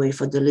takeaway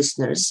for the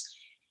listeners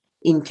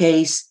in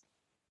case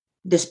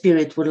the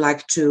spirit would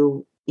like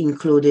to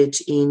include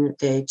it in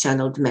the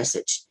channeled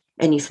message?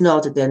 And if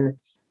not, then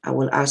I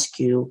will ask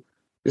you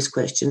this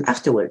question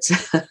afterwards.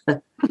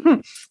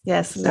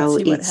 Yes, let's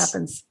see what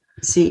happens.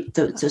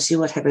 To see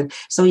what happens.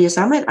 So yes,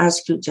 I might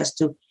ask you just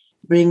to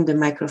bring the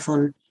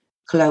microphone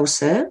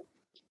closer,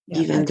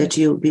 given that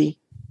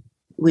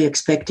we're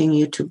expecting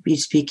you to be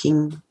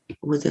speaking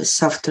with a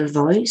softer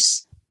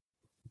voice,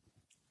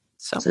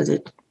 so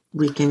that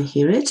we can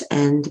hear it,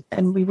 and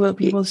we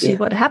will see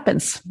what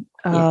happens.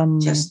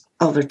 Just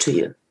over to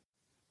you.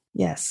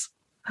 Yes.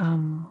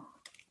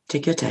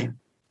 Take your time.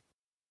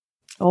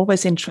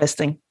 Always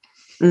interesting.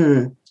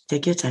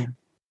 Take your time.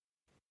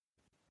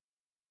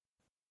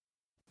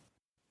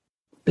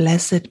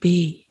 Blessed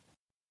be,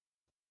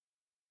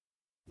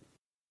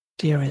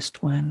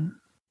 dearest one.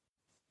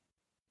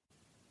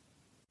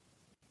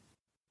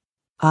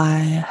 I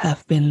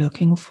have been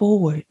looking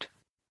forward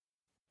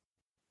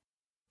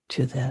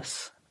to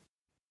this.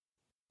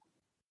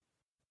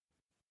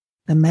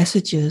 The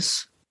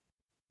messages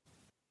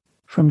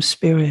from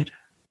Spirit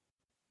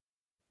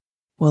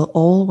will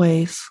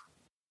always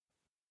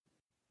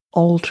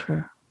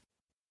alter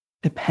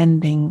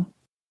depending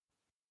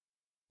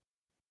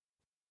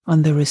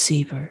on the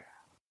receiver.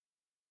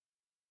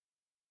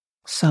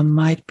 Some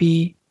might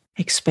be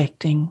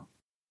expecting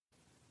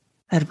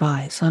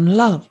advice on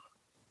love.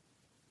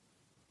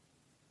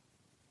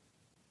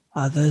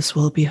 Others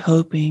will be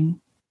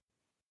hoping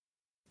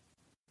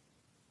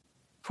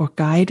for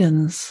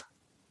guidance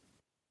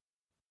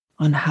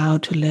on how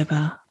to live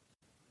a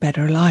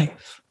better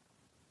life.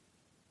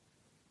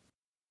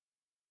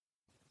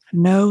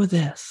 Know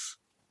this: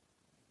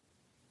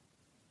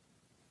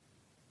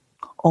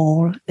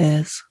 all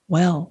is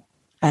well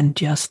and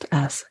just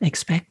as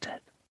expected.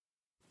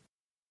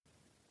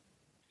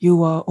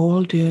 You are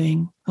all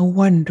doing a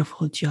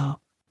wonderful job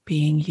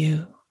being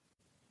you.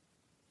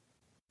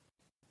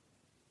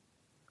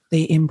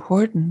 The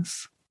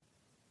importance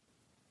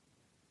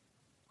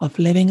of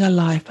living a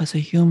life as a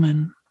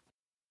human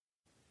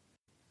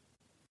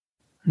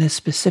in a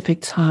specific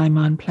time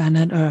on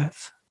planet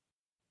Earth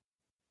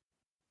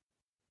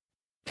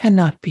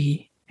cannot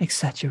be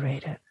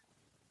exaggerated.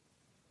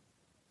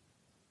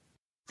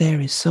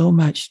 There is so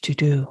much to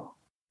do.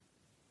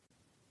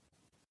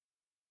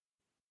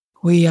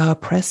 We are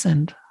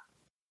present,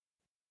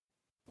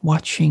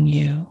 watching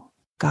you,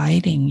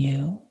 guiding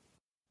you.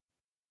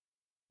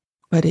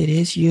 But it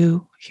is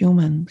you,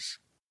 humans,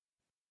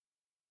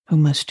 who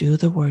must do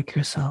the work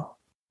yourself.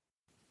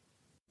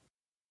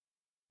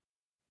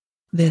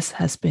 This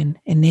has been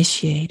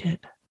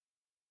initiated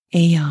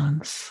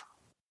eons,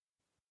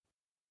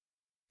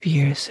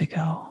 years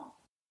ago,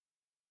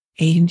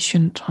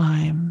 ancient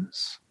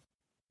times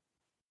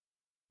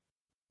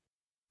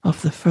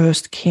of the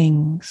first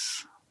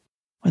kings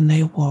when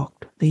they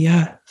walked the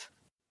earth.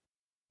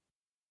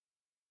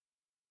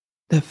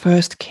 The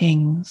first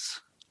kings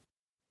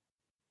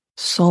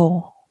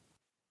saw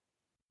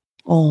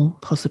all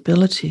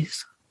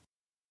possibilities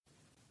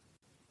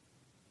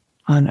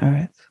on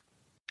earth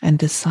and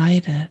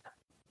decided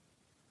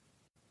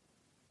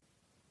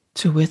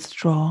to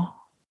withdraw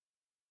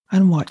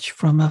and watch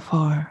from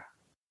afar.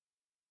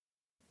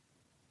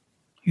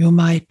 You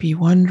might be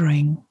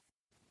wondering,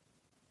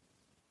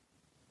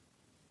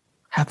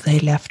 have they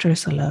left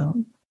us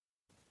alone?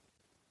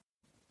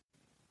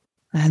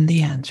 And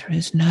the answer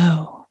is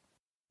no.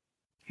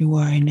 You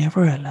are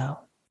never alone.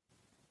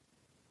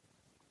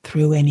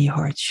 Through any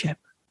hardship,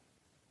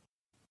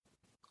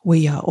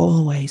 we are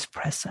always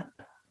present.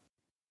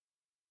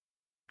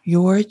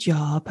 Your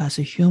job as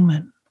a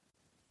human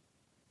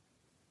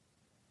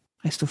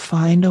is to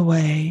find a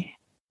way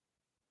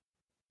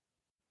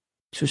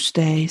to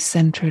stay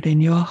centered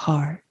in your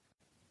heart,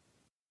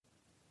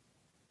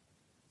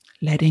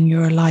 letting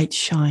your light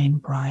shine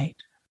bright,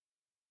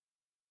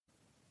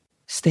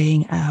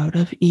 staying out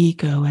of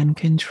ego and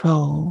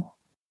control.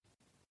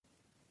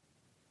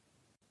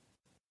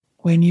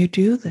 When you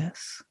do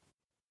this,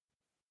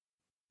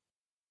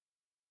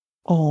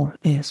 all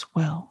is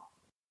well.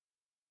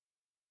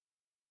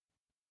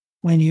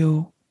 When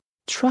you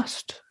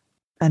trust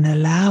and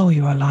allow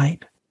your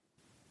light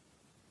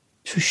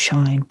to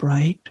shine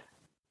bright,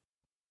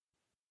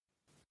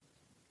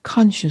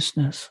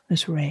 consciousness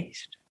is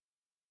raised.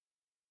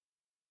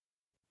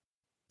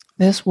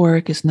 This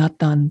work is not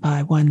done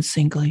by one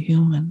single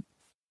human.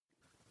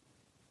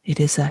 It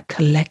is a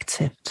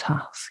collective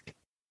task.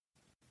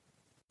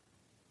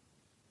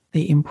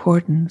 The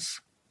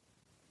importance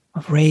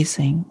of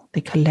raising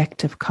the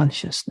collective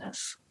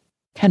consciousness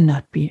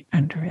cannot be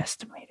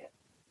underestimated.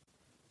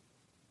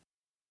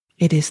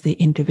 It is the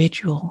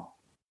individual,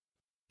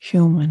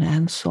 human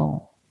and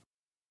soul,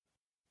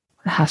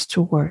 that has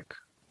to work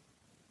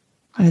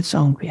on its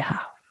own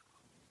behalf.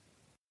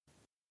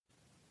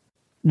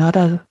 Not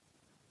of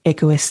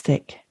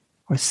egoistic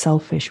or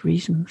selfish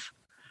reasons,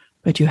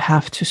 but you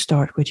have to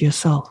start with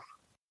yourself.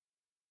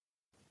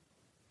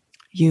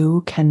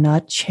 You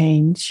cannot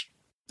change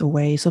the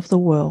ways of the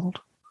world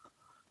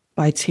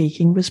by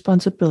taking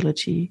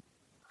responsibility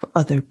for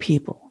other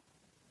people.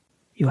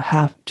 You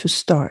have to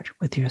start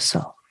with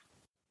yourself.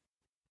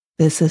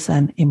 This is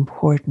an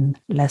important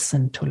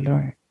lesson to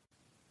learn.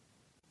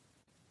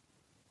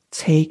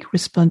 Take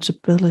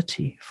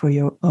responsibility for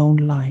your own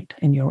light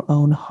and your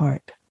own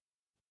heart,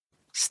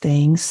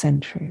 staying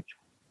centered.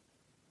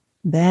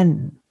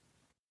 Then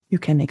you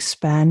can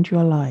expand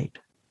your light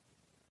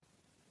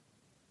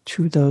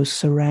to those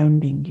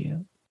surrounding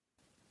you.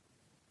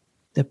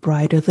 The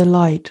brighter the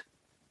light,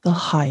 the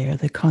higher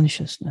the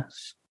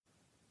consciousness.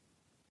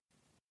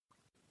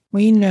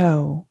 We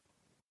know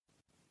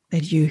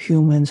that you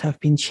humans have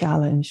been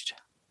challenged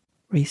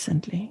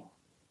recently.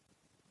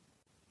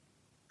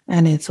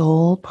 And it's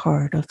all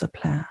part of the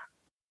plan.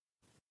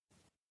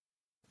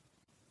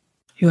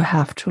 You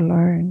have to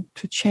learn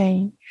to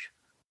change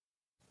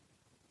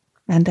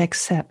and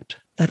accept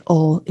that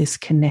all is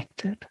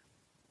connected.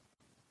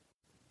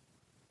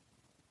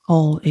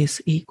 All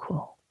is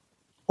equal.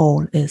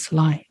 All is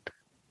light.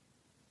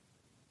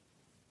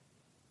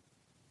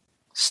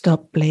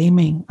 Stop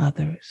blaming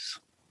others.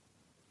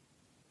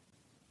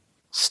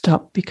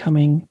 Stop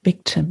becoming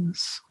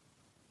victims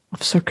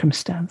of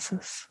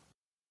circumstances.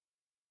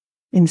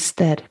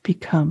 Instead,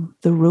 become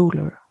the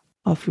ruler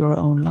of your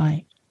own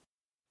life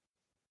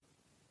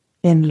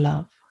in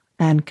love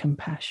and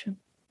compassion.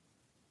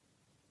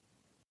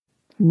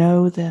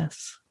 Know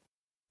this.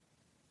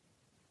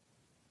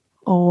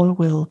 All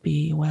will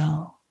be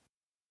well.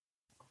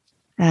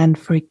 And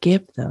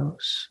forgive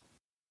those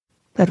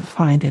that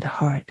find it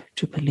hard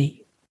to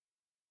believe.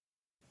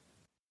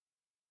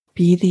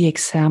 Be the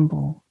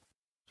example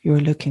you're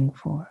looking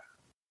for.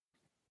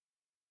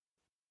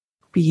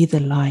 Be the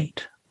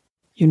light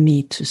you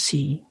need to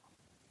see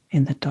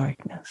in the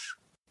darkness.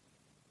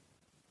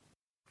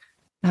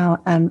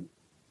 Now, and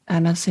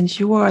Anna, since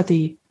you are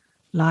the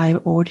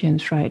live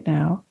audience right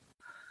now,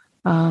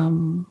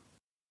 There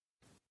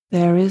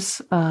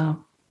is,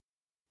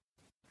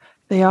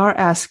 they are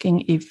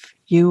asking if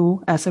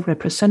you, as a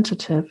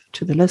representative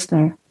to the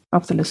listener,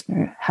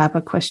 have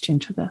a question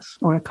to this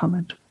or a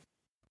comment.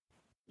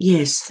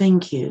 Yes,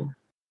 thank you.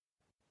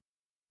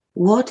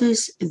 What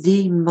is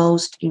the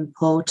most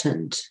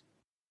important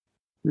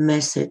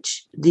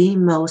message, the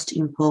most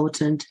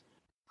important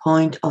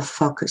point of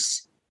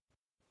focus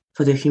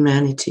for the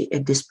humanity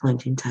at this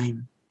point in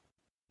time?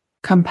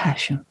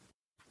 Compassion.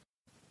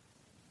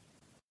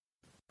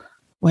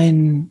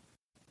 When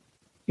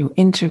you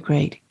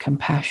integrate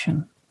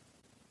compassion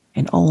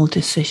in all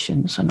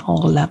decisions and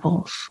all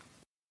levels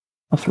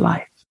of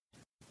life,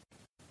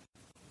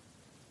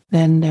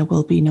 then there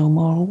will be no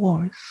more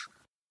wars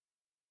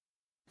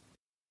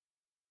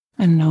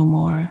and no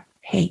more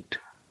hate.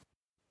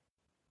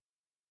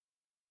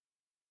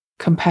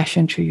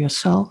 Compassion to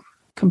yourself,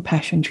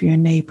 compassion to your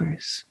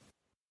neighbors,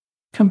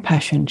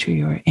 compassion to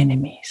your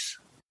enemies.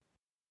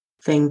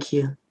 Thank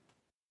you.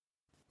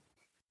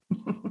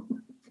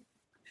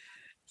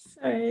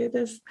 Sorry,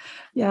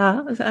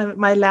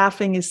 my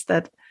laughing is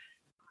that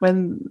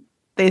when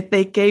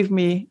they gave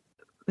me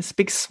this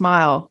big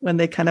smile, when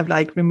they kind of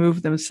like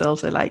removed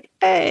themselves, they're like,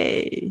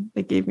 hey,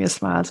 they gave me a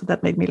smile. So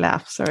that made me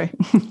laugh. Sorry.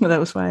 That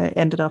was why I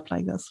ended up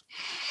like this.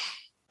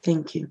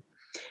 Thank you.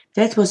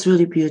 That was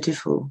really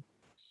beautiful.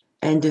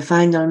 And the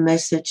final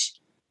message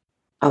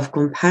of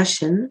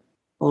compassion,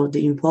 or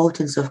the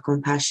importance of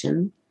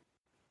compassion,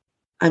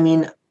 I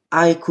mean,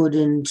 I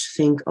couldn't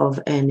think of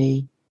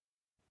any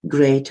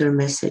greater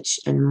message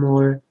and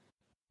more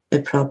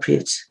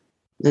appropriate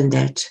than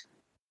that.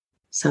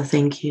 So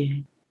thank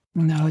you.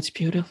 No, it's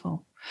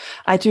beautiful.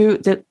 I do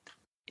that.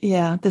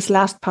 Yeah, this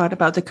last part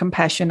about the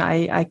compassion,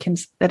 I can,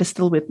 that is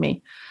still with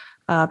me,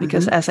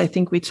 because as I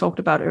think we talked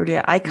about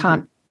earlier, I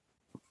can't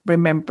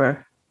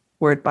remember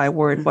word by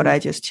word what I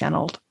just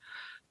channeled.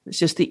 It's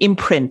just the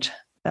imprint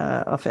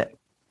of it.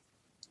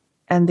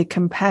 And the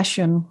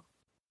compassion.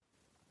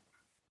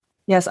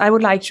 Yes, I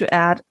would like to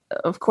add,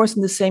 of course,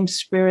 in the same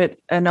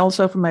spirit, and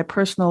also from my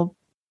personal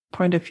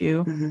point of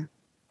view,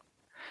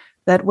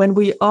 that when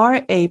we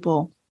are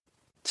able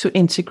to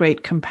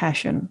integrate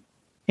compassion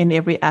in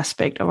every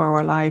aspect of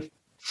our life,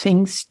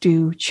 things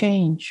do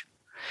change.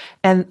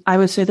 And I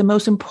would say the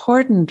most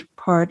important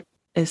part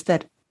is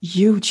that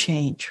you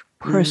change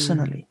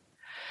personally.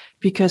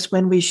 Because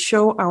when we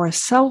show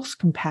ourselves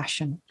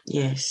compassion,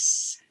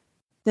 yes,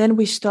 then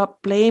we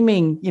stop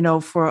blaming,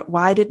 for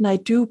why didn't I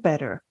do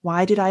better?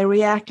 Why did I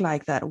react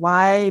like that?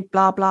 Why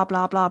blah, blah,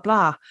 blah, blah,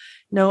 blah.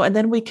 And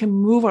then we can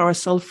move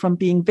ourselves from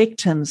being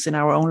victims in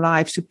our own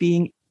lives to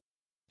being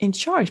in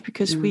charge,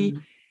 because we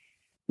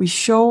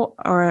show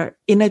our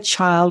inner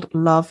child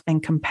love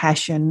and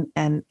compassion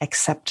and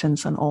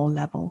acceptance on all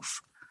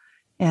levels.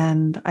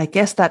 And I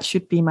guess that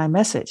should be my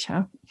message,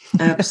 huh?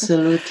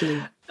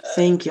 Absolutely.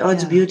 Thank you. Oh,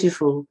 it's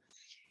beautiful.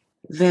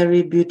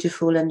 Very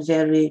beautiful and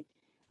very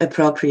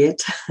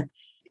appropriate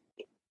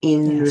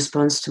in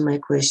response to my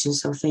question.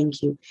 So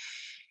thank you.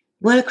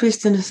 Well,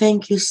 Kristen,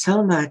 thank you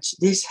so much.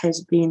 This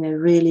has been a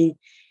really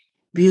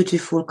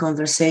beautiful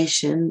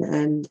conversation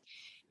and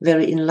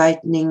very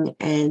enlightening,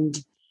 and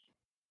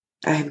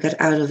I have got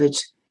out of it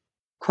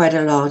quite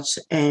a lot,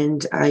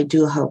 and I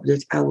do hope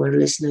that our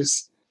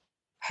listeners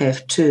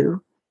have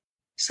too.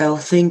 So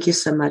thank you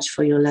so much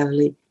for your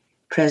lovely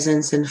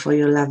presence and for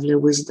your lovely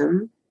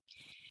wisdom.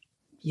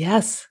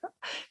 Yes.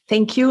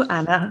 Thank you,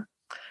 Anna.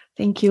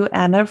 Thank you,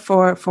 Anna,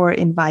 for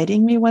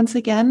inviting me once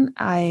again.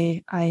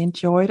 I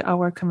enjoyed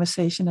our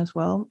conversation as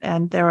well.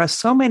 And there are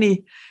so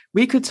many,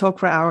 we could talk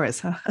for hours.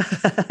 Huh?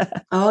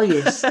 Oh,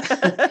 yes.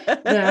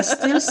 There are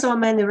still so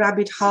many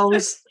rabbit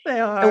holes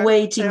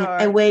awaiting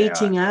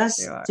us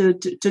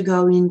to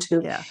go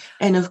into. Yeah.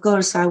 And of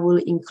course, I will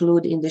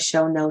include in the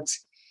show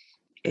notes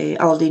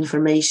all the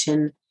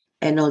information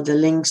and all the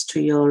links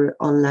to your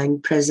online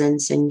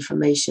presence and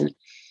information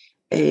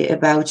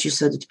about you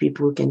so that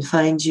people can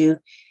find you.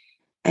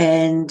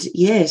 And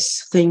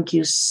yes, thank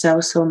you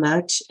so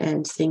much.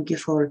 And thank you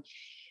for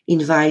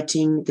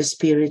inviting the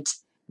spirit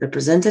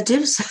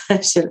representatives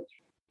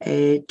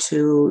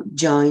to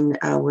join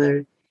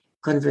our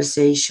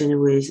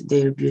conversation with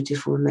their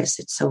beautiful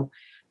message. So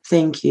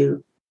thank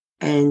you.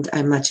 And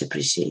I much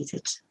appreciate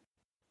it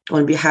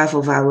on behalf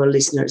of our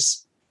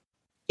listeners.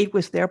 It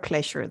was their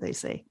pleasure, they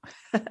say.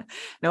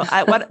 No,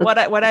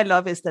 what I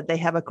love is that they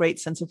have a great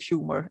sense of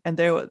humor. And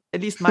they were,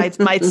 at least my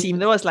team,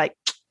 there was like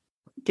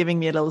giving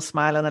me a little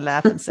smile and a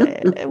laugh and say,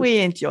 we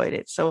enjoyed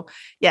it. So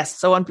yes.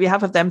 So on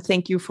behalf of them,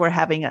 thank you for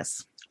having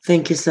us.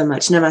 Thank you so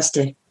much.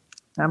 Namaste.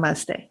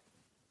 Namaste.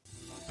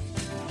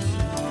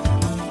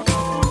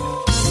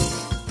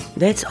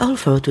 That's all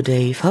for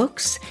today,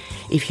 folks.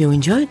 If you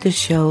enjoyed the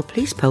show,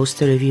 please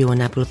post a review on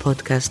Apple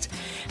Podcast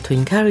to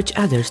encourage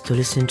others to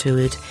listen to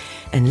it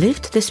and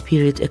lift the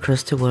spirit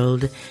across the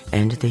world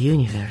and the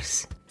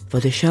universe. For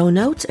the show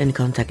notes and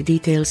contact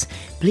details,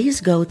 please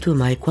go to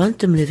my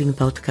Quantum Living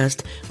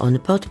podcast on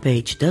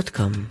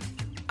podpage.com.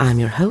 I'm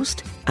your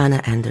host,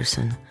 Anna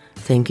Anderson.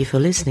 Thank you for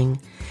listening.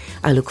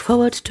 I look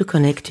forward to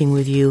connecting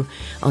with you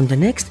on the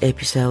next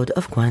episode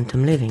of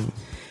Quantum Living.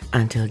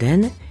 Until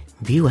then,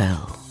 be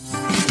well.